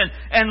sins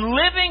and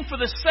living for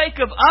the sake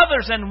of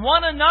others and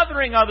one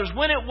anothering others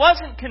when it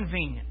wasn't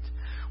convenient,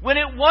 when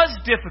it was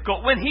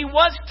difficult, when He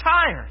was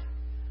tired,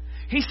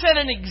 He set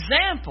an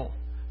example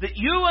that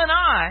you and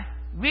I,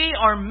 we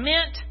are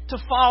meant to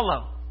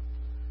follow.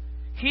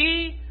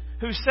 He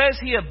who says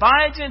he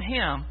abides in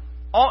Him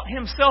ought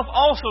himself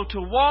also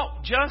to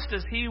walk just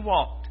as He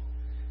walked.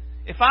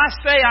 If I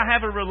say I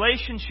have a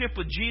relationship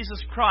with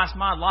Jesus Christ,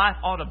 my life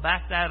ought to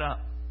back that up.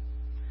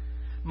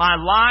 My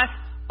life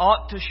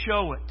ought to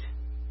show it.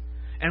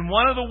 And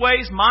one of the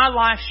ways my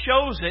life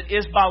shows it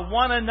is by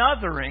one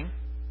anothering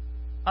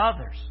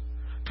others.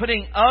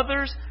 Putting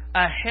others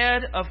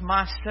ahead of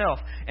myself.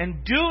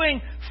 And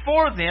doing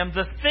for them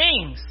the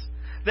things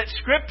that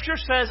Scripture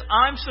says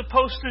I'm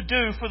supposed to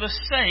do for the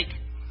sake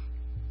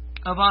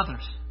of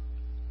others.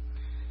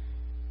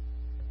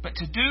 But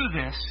to do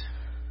this,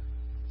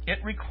 it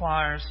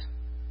requires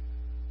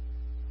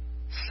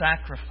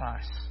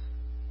sacrifice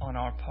on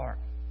our part.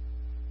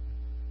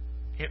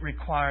 It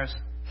requires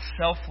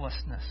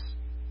selflessness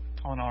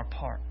on our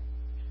part.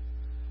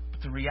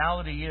 But the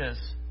reality is,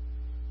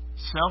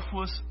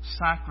 selfless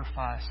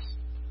sacrifice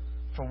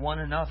for one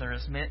another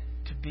is meant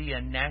to be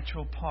a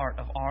natural part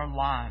of our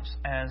lives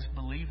as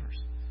believers.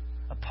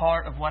 A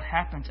part of what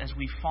happens as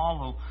we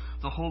follow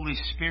the Holy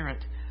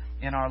Spirit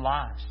in our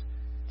lives.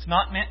 It's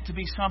not meant to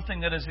be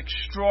something that is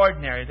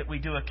extraordinary that we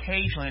do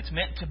occasionally. It's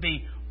meant to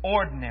be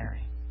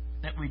ordinary,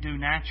 that we do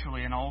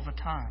naturally and all the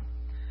time.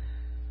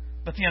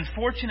 But the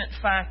unfortunate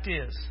fact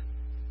is,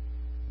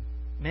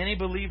 many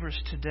believers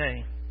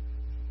today,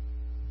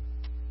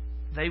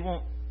 they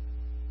want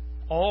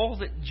all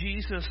that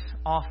Jesus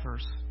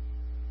offers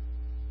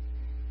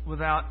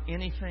without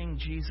anything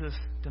Jesus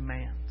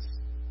demands.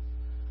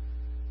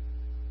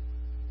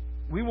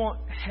 We want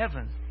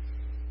heaven,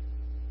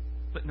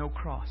 but no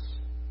cross.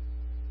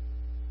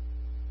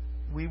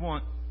 We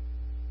want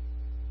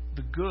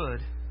the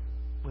good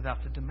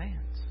without the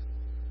demands.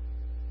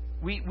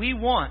 We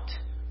want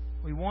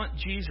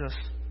Jesus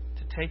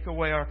to take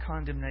away our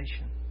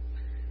condemnation.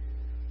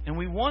 And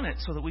we want it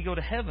so that we go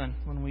to heaven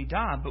when we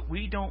die, but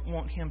we don't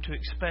want Him to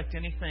expect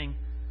anything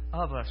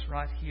of us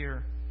right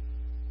here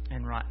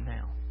and right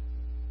now.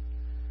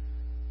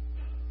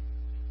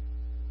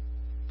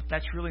 But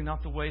that's really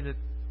not the way that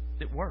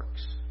it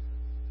works.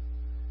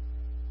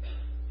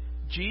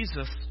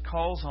 Jesus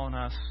calls on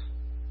us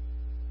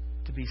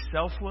to be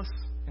selfless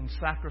and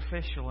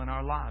sacrificial in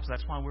our lives.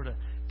 That's why we're to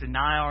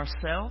deny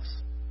ourselves.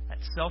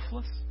 That's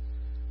selfless.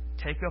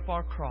 Take up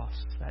our cross.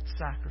 That's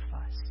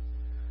sacrifice.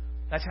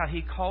 That's how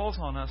He calls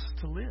on us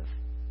to live.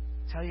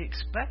 That's how He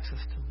expects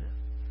us to live.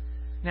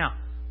 Now,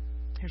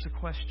 here's a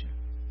question.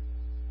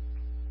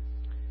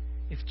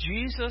 If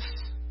Jesus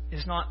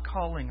is not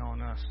calling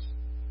on us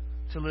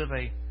to live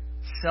a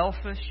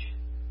selfish,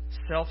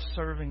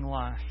 self-serving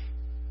life,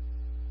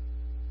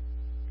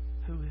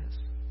 who is?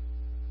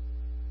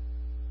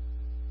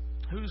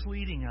 Who's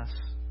leading us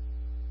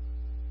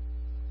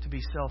to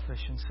be selfish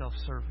and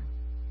self-serving?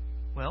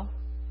 Well,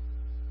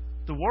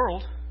 the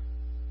world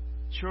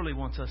surely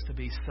wants us to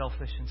be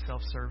selfish and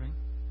self-serving.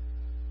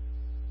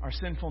 Our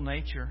sinful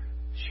nature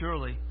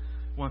surely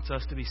wants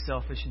us to be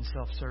selfish and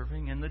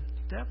self-serving. And the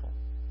devil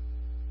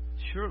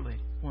surely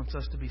wants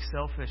us to be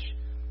selfish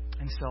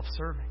and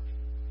self-serving.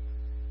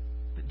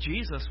 that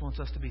Jesus wants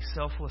us to be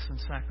selfless and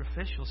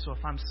sacrificial. So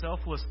if I'm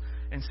selfless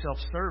and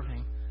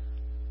self-serving,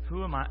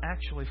 who am I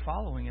actually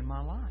following in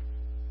my life?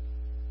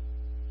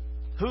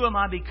 Who am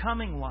I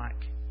becoming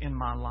like in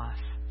my life?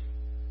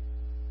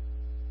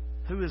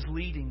 Who is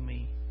leading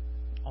me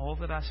all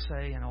that I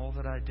say and all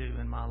that I do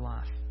in my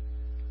life?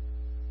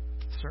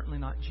 Certainly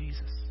not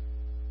Jesus.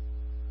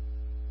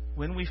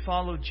 When we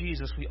follow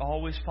Jesus, we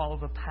always follow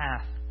the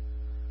path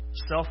of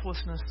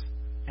selflessness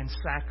and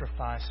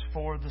sacrifice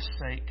for the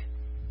sake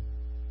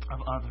of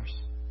others.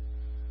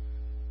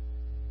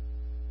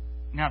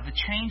 Now, the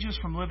changes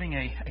from living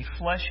a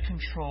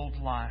flesh-controlled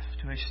life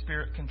to a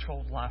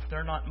spirit-controlled life,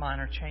 they're not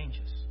minor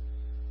changes.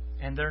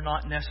 And they're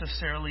not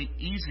necessarily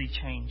easy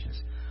changes,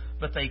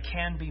 but they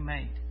can be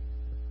made.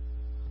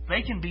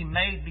 They can be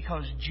made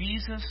because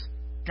Jesus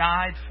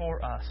died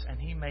for us, and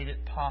He made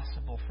it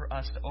possible for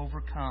us to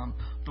overcome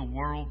the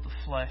world, the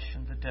flesh,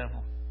 and the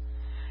devil.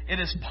 It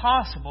is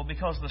possible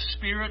because the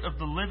Spirit of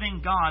the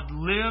living God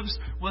lives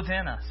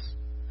within us,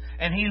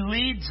 and He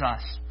leads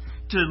us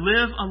to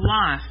live a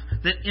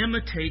life that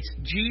imitates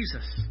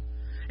Jesus.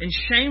 And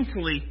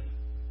shamefully,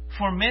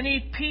 for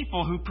many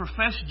people who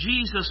profess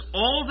Jesus,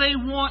 all they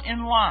want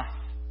in life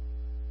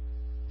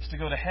is to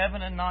go to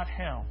heaven and not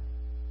hell,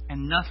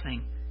 and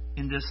nothing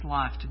in this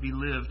life to be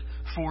lived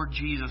for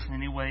Jesus in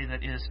any way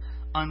that is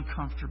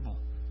uncomfortable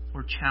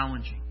or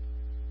challenging.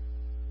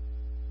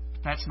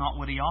 But that's not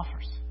what He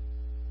offers.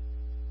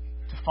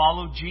 To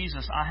follow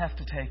Jesus, I have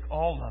to take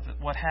all of it,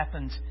 what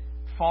happens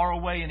far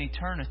away in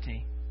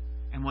eternity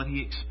and what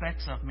He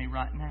expects of me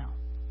right now.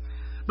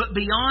 But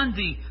beyond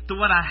the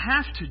what I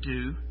have to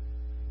do,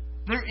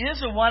 there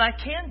is a what I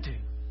can do.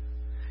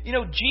 You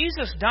know,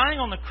 Jesus dying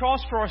on the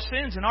cross for our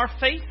sins and our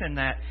faith in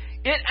that,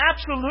 it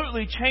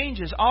absolutely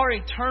changes our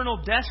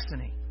eternal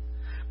destiny.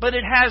 But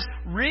it has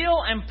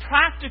real and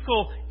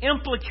practical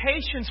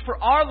implications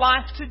for our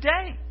life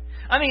today.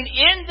 I mean,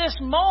 in this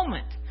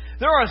moment,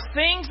 there are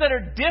things that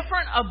are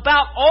different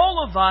about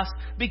all of us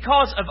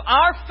because of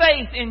our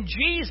faith in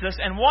Jesus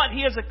and what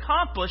He has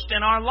accomplished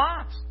in our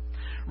lives.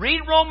 Read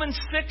Romans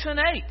 6 and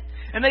 8,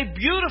 and they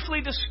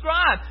beautifully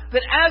describe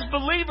that as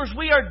believers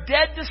we are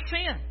dead to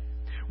sin.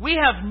 We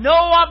have no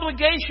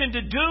obligation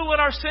to do what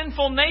our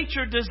sinful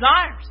nature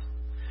desires.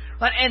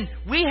 And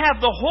we have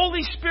the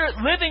Holy Spirit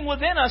living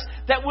within us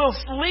that will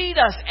lead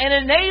us and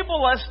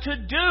enable us to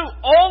do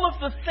all of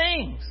the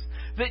things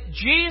that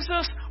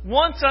Jesus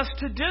wants us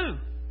to do.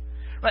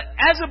 But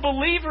as a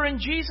believer in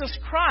Jesus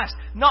Christ,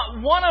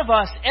 not one of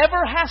us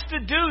ever has to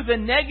do the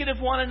negative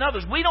one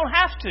another's. We don't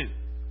have to.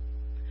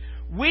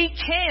 We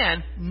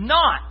can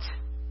not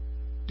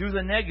do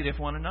the negative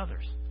one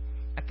another's.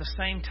 At the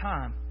same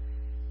time,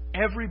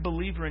 every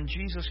believer in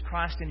Jesus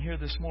Christ in here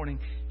this morning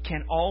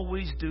can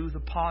always do the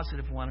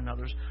positive one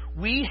another's.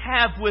 We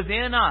have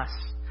within us,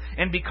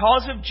 and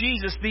because of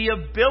Jesus, the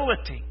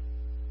ability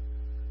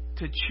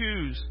to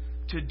choose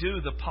to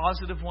do the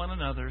positive one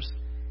another's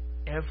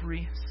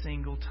every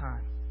single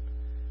time.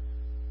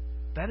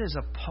 That is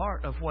a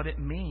part of what it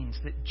means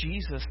that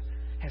Jesus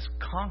has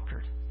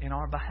conquered in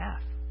our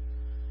behalf.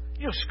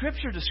 You know,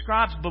 Scripture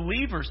describes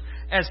believers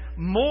as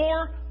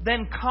more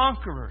than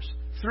conquerors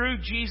through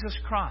Jesus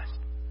Christ.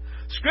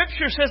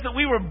 Scripture says that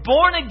we were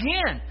born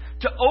again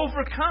to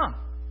overcome.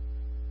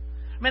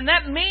 I mean,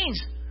 that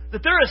means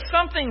that there is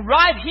something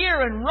right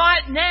here and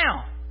right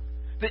now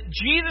that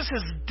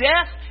Jesus'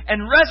 death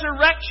and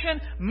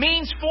resurrection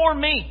means for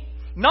me.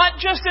 Not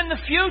just in the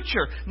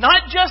future,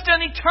 not just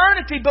in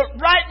eternity, but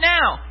right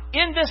now,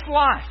 in this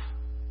life.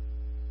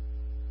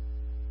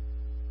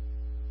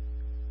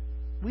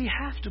 We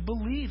have to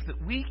believe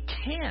that we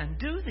can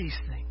do these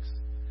things.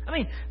 I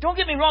mean, don't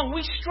get me wrong,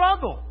 we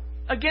struggle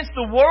against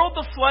the world,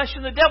 the flesh,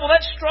 and the devil.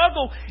 That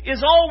struggle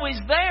is always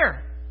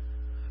there.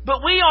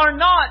 But we are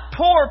not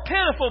poor,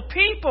 pitiful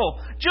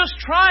people just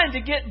trying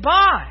to get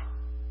by.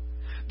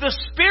 The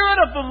Spirit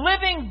of the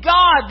living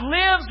God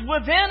lives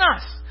within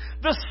us.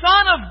 The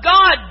Son of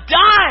God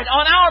died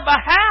on our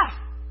behalf.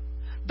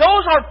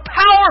 Those are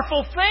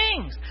powerful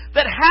things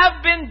that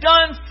have been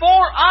done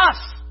for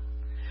us.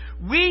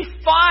 We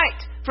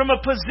fight from a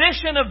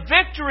position of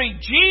victory.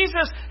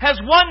 Jesus has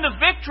won the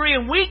victory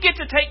and we get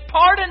to take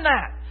part in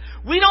that.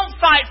 We don't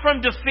fight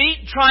from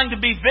defeat trying to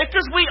be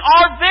victors. We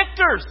are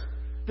victors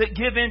that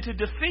give in to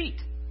defeat.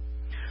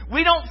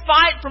 We don't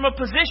fight from a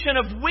position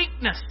of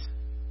weakness.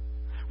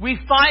 We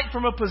fight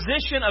from a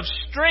position of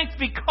strength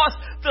because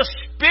the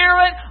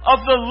Spirit of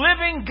the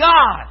living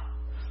God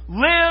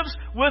lives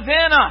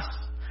within us.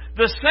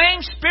 The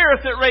same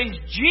Spirit that raised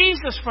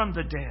Jesus from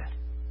the dead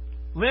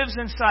lives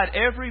inside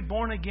every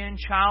born-again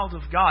child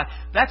of God.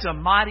 That's a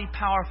mighty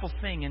powerful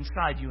thing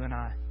inside you and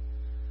I.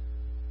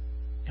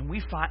 And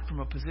we fight from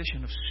a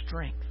position of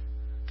strength,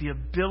 the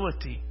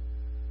ability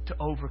to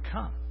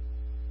overcome.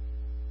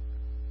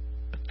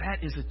 But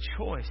that is a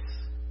choice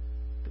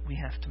that we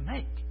have to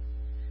make.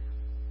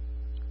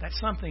 That's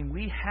something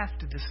we have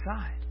to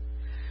decide.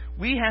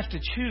 We have to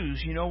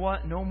choose, you know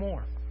what? No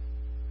more.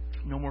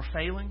 No more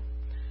failing.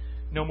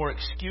 No more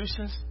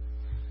excuses.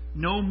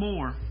 No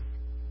more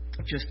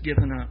just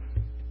giving up.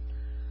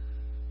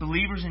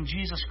 Believers in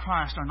Jesus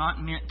Christ are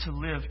not meant to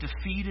live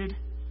defeated,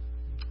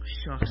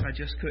 shucks, I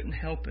just couldn't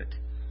help it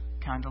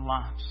kind of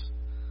lives.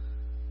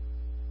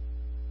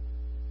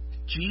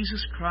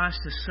 Jesus Christ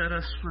has set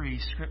us free.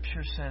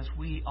 Scripture says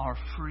we are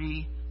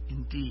free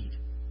indeed.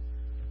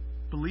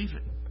 Believe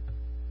it.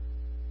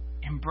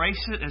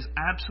 Embrace it as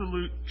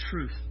absolute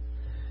truth.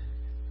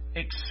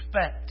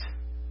 Expect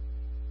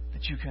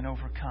that you can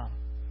overcome.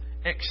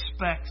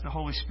 Expect the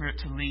Holy Spirit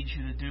to lead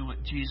you to do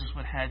what Jesus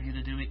would have you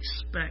to do.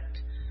 Expect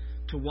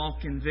to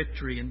walk in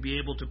victory and be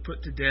able to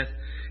put to death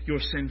your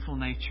sinful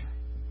nature.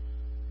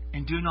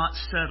 And do not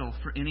settle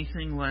for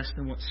anything less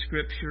than what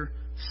Scripture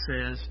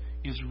says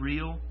is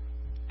real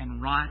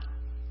and right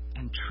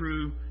and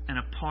true and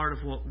a part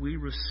of what we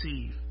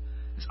receive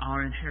as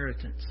our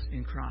inheritance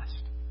in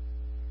Christ.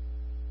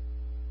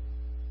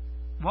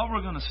 What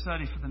we're going to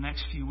study for the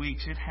next few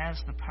weeks, it has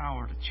the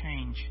power to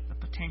change, the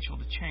potential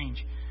to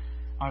change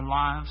our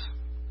lives,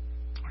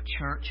 our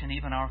church, and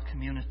even our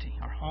community,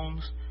 our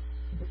homes,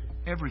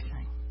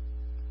 everything.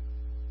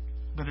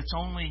 But it's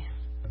only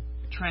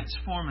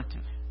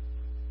transformative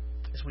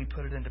as we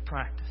put it into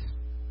practice.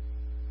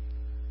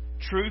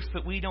 Truth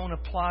that we don't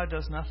apply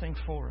does nothing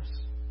for us,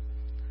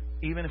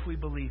 even if we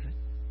believe it.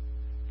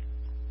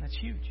 That's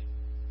huge.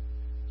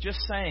 Just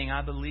saying,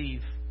 I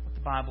believe what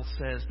the Bible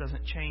says,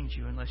 doesn't change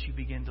you unless you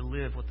begin to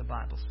live what the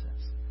Bible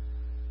says.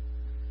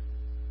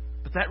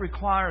 But that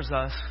requires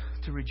us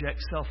to reject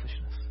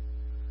selfishness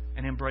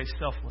and embrace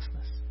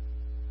selflessness.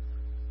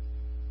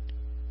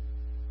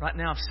 Right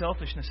now, if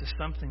selfishness is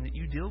something that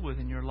you deal with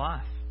in your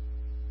life,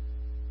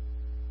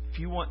 if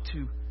you want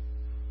to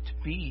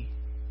be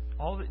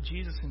all that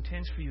Jesus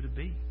intends for you to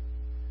be,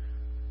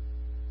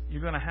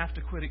 you're going to have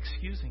to quit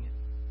excusing it.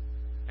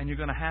 And you're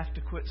going to have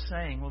to quit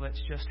saying, well,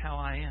 that's just how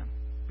I am,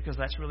 because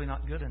that's really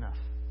not good enough.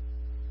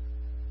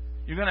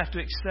 You're going to have to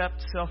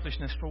accept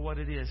selfishness for what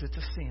it is. It's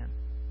a sin.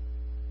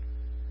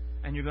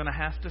 And you're going to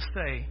have to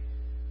say,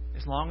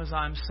 as long as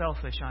I'm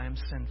selfish, I am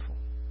sinful.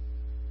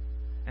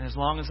 And as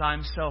long as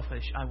I'm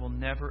selfish, I will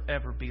never,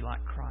 ever be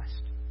like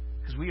Christ.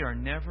 Because we are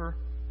never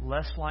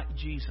less like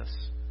Jesus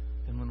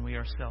than when we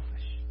are selfish.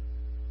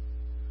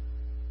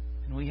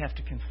 And we have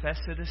to confess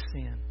it as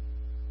sin.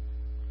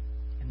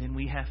 And then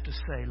we have to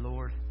say,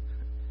 Lord,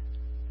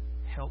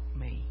 help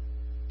me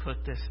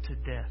put this to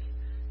death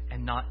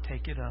and not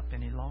take it up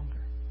any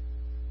longer.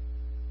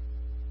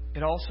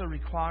 It also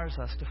requires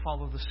us to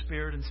follow the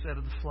Spirit instead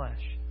of the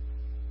flesh.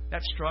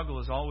 That struggle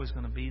is always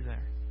going to be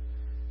there.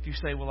 If you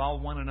say, well,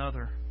 I'll want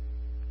another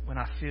when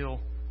I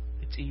feel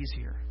it's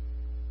easier,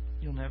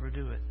 you'll never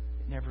do it.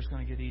 It never is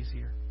going to get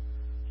easier.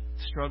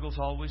 The struggle's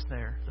always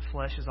there. The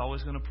flesh is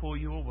always going to pull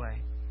you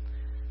away.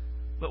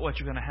 But what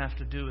you're going to have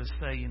to do is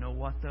say, you know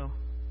what, though?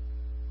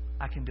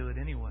 I can do it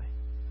anyway.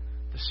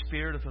 The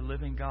Spirit of the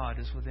living God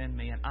is within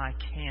me, and I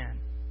can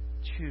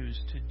choose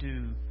to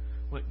do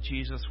what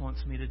Jesus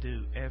wants me to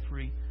do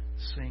every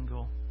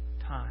single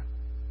time.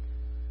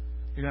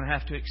 You're going to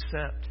have to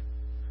accept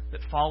that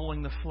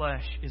following the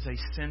flesh is a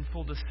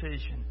sinful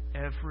decision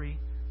every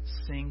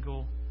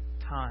single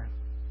time.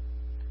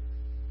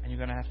 And you're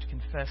going to have to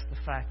confess the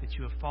fact that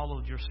you have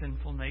followed your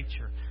sinful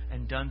nature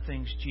and done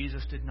things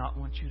Jesus did not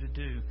want you to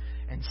do,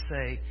 and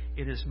say,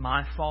 it is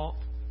my fault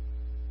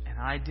and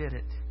I did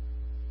it.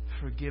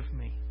 Forgive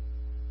me.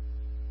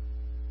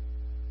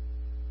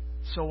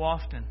 So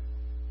often,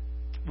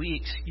 we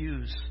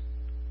excuse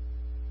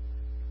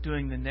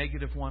doing the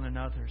negative one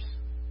another's,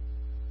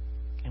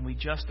 and we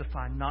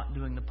justify not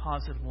doing the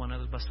positive one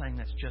another's by saying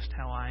that's just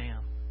how I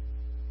am.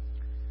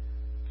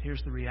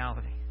 Here's the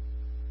reality.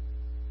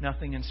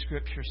 Nothing in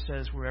Scripture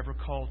says we're ever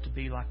called to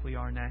be like we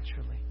are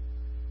naturally.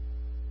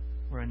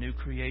 We're a new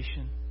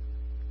creation.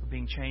 We're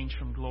being changed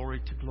from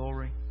glory to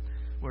glory.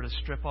 We're to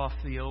strip off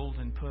the old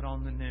and put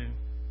on the new.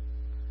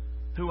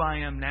 Who I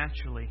am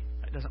naturally,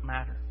 that doesn't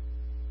matter.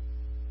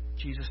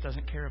 Jesus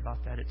doesn't care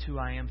about that. It's who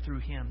I am through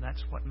Him.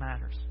 That's what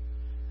matters.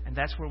 And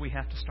that's where we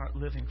have to start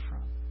living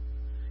from.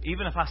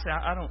 Even if I say,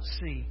 I don't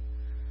see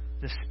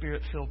the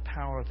Spirit-filled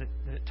power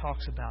that it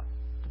talks about.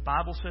 The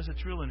Bible says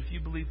it's real, and if you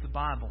believe the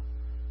Bible,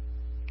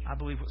 I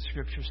believe what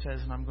Scripture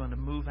says, and I'm going to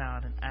move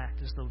out and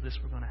act as though this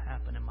were going to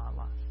happen in my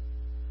life.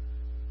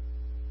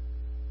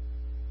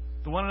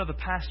 The one another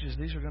passages,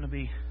 these are going to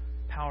be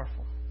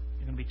powerful.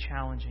 They're going to be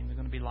challenging. They're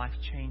going to be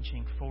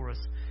life-changing for us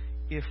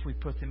if we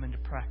put them into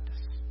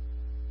practice.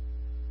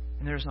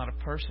 And there's not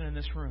a person in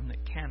this room that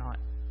cannot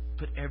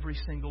put every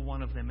single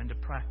one of them into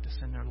practice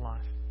in their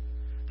life.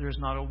 There is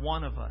not a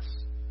one of us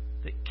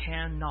that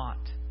cannot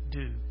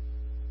do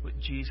what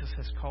Jesus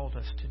has called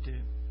us to do.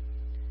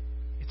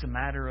 It's a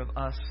matter of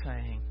us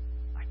saying,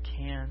 I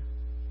can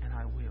and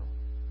I will.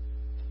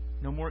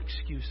 No more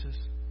excuses.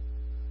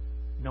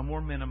 No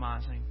more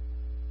minimizing.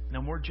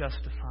 No more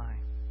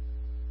justifying.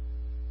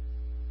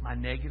 My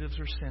negatives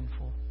are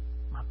sinful.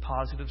 My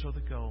positives are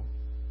the goal.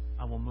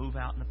 I will move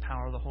out in the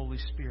power of the Holy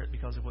Spirit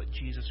because of what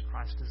Jesus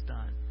Christ has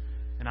done.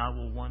 And I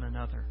will one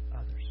another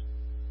others.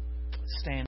 Stand.